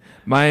 Right.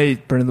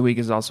 My burn of the week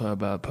is also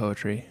about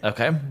poetry.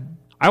 Okay.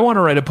 I want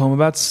to write a poem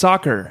about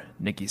soccer,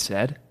 Nikki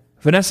said.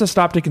 Vanessa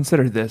stopped to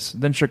consider this,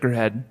 then shook her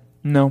head.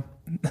 No.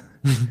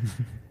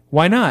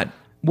 Why not?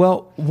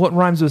 Well, what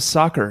rhymes with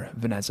soccer?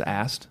 Vanessa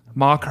asked.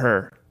 Mock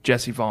her,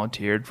 Jessie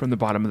volunteered from the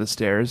bottom of the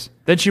stairs.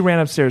 Then she ran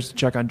upstairs to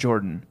check on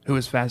Jordan, who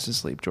was fast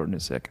asleep. Jordan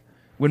is sick.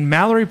 When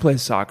Mallory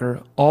plays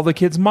soccer, all the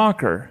kids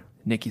mock her,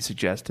 Nikki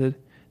suggested.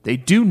 They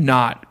do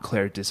not,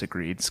 Claire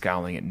disagreed,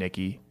 scowling at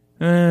Nikki.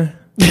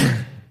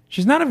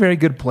 She's not a very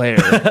good player,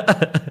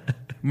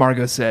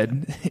 Margot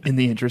said, in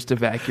the interest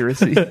of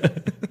accuracy.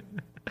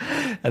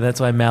 And that's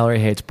why Mallory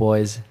hates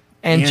boys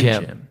and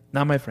Jim.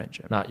 Not my friend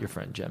Jim. Not your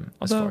friend Jim,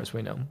 as Although- far as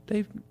we know.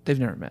 They've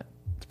never met.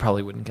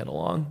 Probably wouldn't get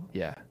along.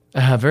 Yeah.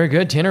 Very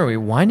good. Tanner, are we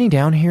winding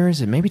down here?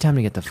 Is it maybe time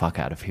to get the fuck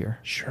out of here?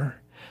 Sure.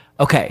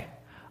 Okay.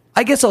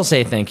 I guess I'll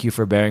say thank you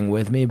for bearing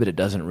with me, but it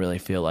doesn't really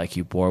feel like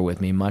you bore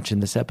with me much in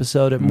this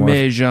episode. It more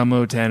Me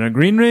llamo Tanner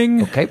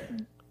Greenring. Okay.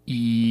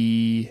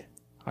 Y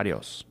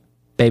adios.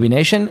 Baby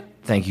Nation,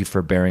 thank you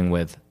for bearing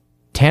with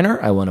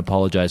Tanner. I want to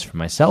apologize for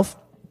myself.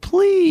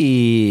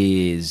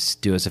 Please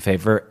do us a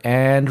favor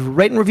and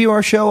rate and review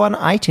our show on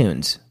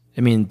iTunes.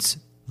 It means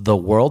the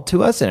world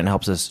to us, and it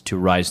helps us to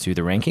rise through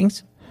the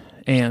rankings.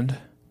 And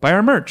buy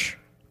our merch.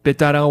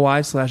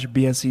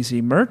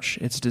 bit.ly/BSCC merch.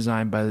 It's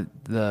designed by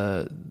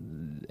the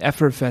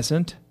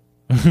effervescent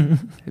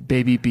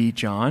Baby B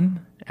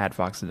John at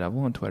Fox the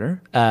Devil on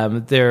Twitter.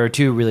 There are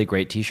 2 really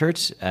great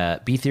T-shirts, a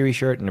B Theory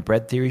shirt and a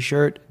Bread Theory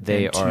shirt.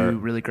 They And are... 2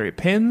 really great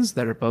pins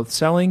that are both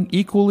selling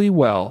equally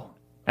well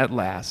at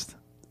last.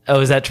 Oh,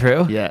 is that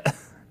true? Yeah.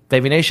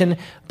 Baby Nation,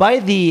 buy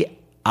the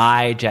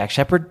I, Jack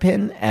Shepard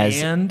pin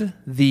as And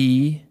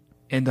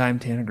I'm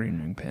Tanner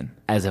Greenring pin.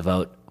 as a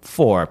vote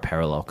for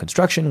Parallel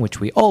Construction,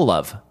 which we all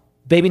love.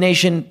 Baby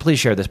Nation, please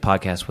share this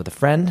podcast with a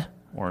friend.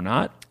 Or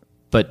not.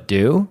 But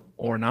do.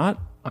 Or not.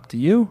 Up to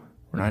you.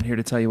 We're not here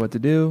to tell you what to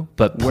do.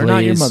 But we're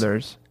not your please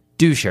mothers.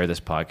 Do share this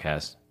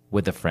podcast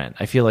with a friend.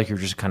 I feel like you're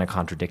just kind of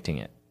contradicting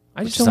it.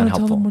 I which just is don't want to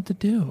tell unhelpful. them what to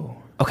do.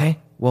 Okay.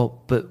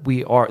 Well, but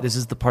we are. This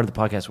is the part of the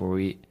podcast where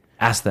we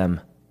ask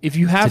them. If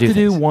you have To do to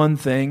do things. one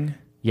thing,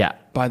 Yeah.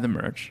 buy the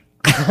merch.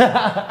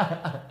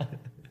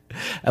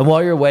 And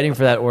while you're waiting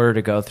for that order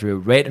to go through,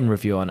 rate and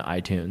review on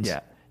iTunes.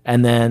 Yeah.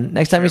 And then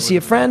next time you see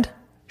a friend,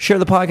 share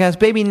the podcast.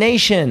 Baby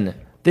Nation.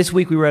 This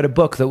week we read a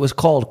book that was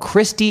called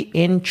Christy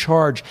in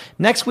Charge.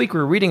 Next week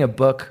we're reading a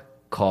book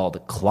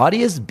called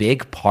Claudia's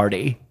Big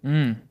Party.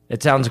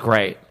 It sounds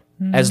great.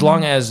 As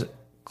long as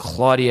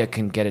Claudia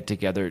can get it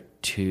together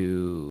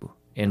to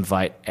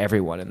invite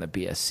everyone in the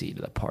BSC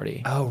to the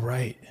party. Oh,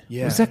 right.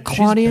 Yeah. Was that She's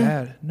Claudia?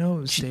 bad. No,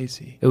 it was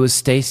Stacy. It was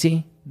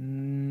Stacy.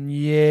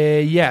 Yeah,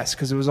 yes,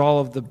 because it was all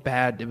of the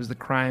bad. It was the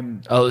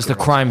crime. Oh, it was the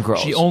crime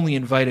girls. She only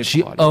invited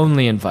She Claudia.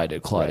 only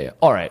invited Claudia.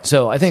 All right.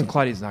 So I think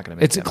Claudia's not going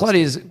to make it's that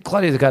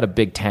Claudia's got a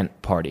big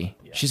tent party.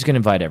 She's going to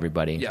invite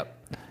everybody.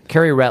 Yep.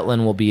 Carrie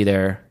Retlin will be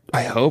there.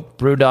 I hope.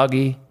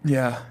 Brewdoggy,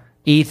 Yeah.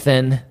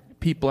 Ethan,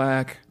 Pete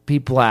Black.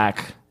 Pete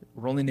Black,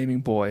 We're only naming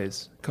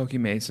boys. Koki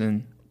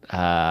Mason.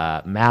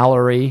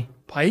 Mallory,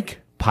 Pike.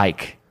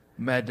 Pike,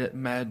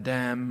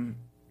 Madame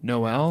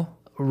Noel.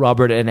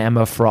 Robert and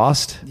Emma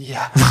Frost.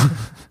 Yeah.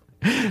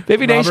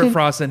 Baby Nation. Robert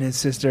Frost and his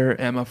sister,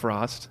 Emma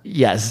Frost.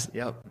 Yes.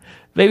 Yep.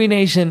 Baby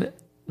Nation,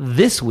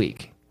 this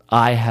week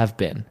I have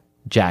been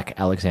Jack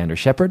Alexander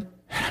Shepard.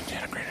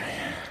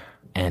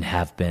 And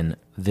have been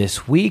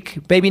this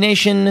week. Baby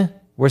Nation,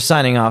 we're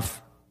signing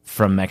off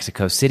from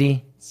Mexico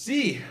City.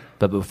 See.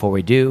 But before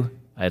we do,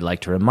 I'd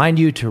like to remind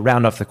you to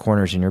round off the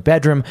corners in your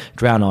bedroom,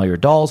 drown all your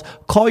dolls,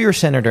 call your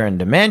senator and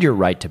demand your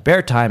right to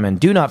bear time,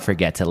 and do not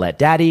forget to let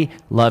Daddy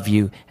love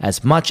you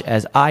as much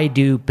as I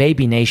do.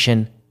 Baby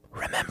Nation,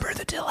 remember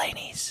the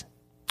Delaney's.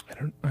 I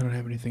don't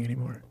have anything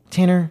anymore.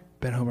 Tanner,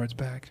 Ben Hobart's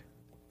back.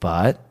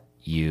 but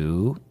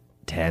you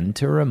tend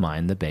to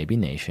remind the Baby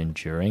Nation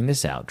during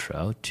this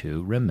outro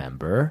to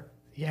remember...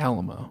 The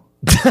Alamo.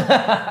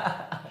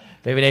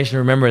 Baby Nation,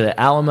 remember the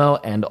Alamo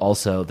and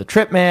also the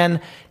Trip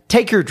Man.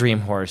 Take your dream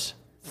horse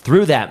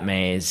through that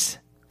maze.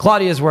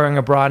 Claudia's wearing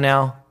a bra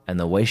now, and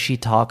the way she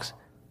talks,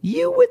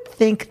 you would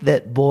think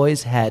that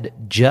boys had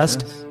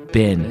just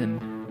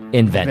been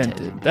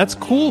invented. That's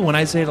cool when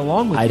I say it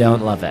along with you. I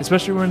don't love that.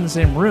 Especially when we're in the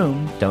same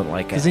room, Don't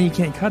like because it. then you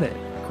can't cut it.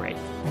 Great.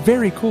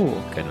 Very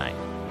cool. Good night.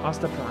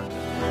 Hasta pronto.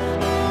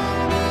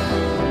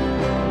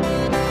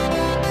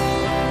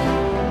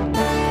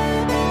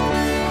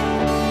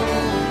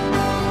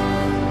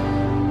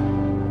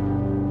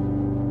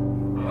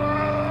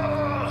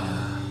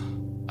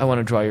 I want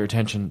to draw your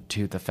attention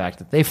to the fact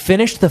that they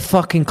finished the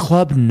fucking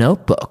club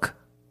notebook.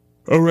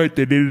 All right,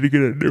 they needed to get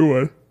a new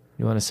one.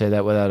 You want to say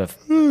that without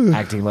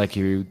acting like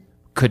you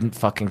couldn't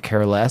fucking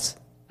care less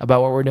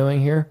about what we're doing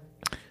here?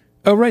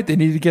 Oh, right. They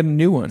need to get a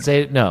new one.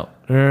 Say no.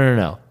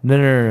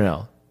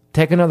 No.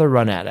 Take another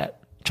run at it.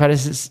 Try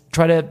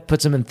to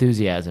put some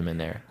enthusiasm in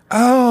there.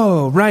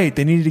 Oh, right.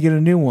 They needed to get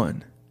a new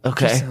one.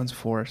 Okay. Just sounds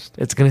forced.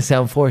 It's gonna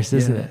sound forced,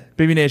 isn't Yeah. it?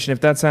 Baby Nation,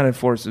 if that sounded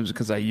forced, it was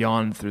because I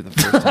yawned through the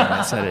first time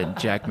I said it and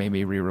Jack made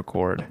me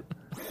re-record.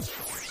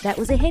 That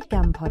was a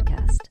headgum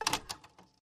podcast.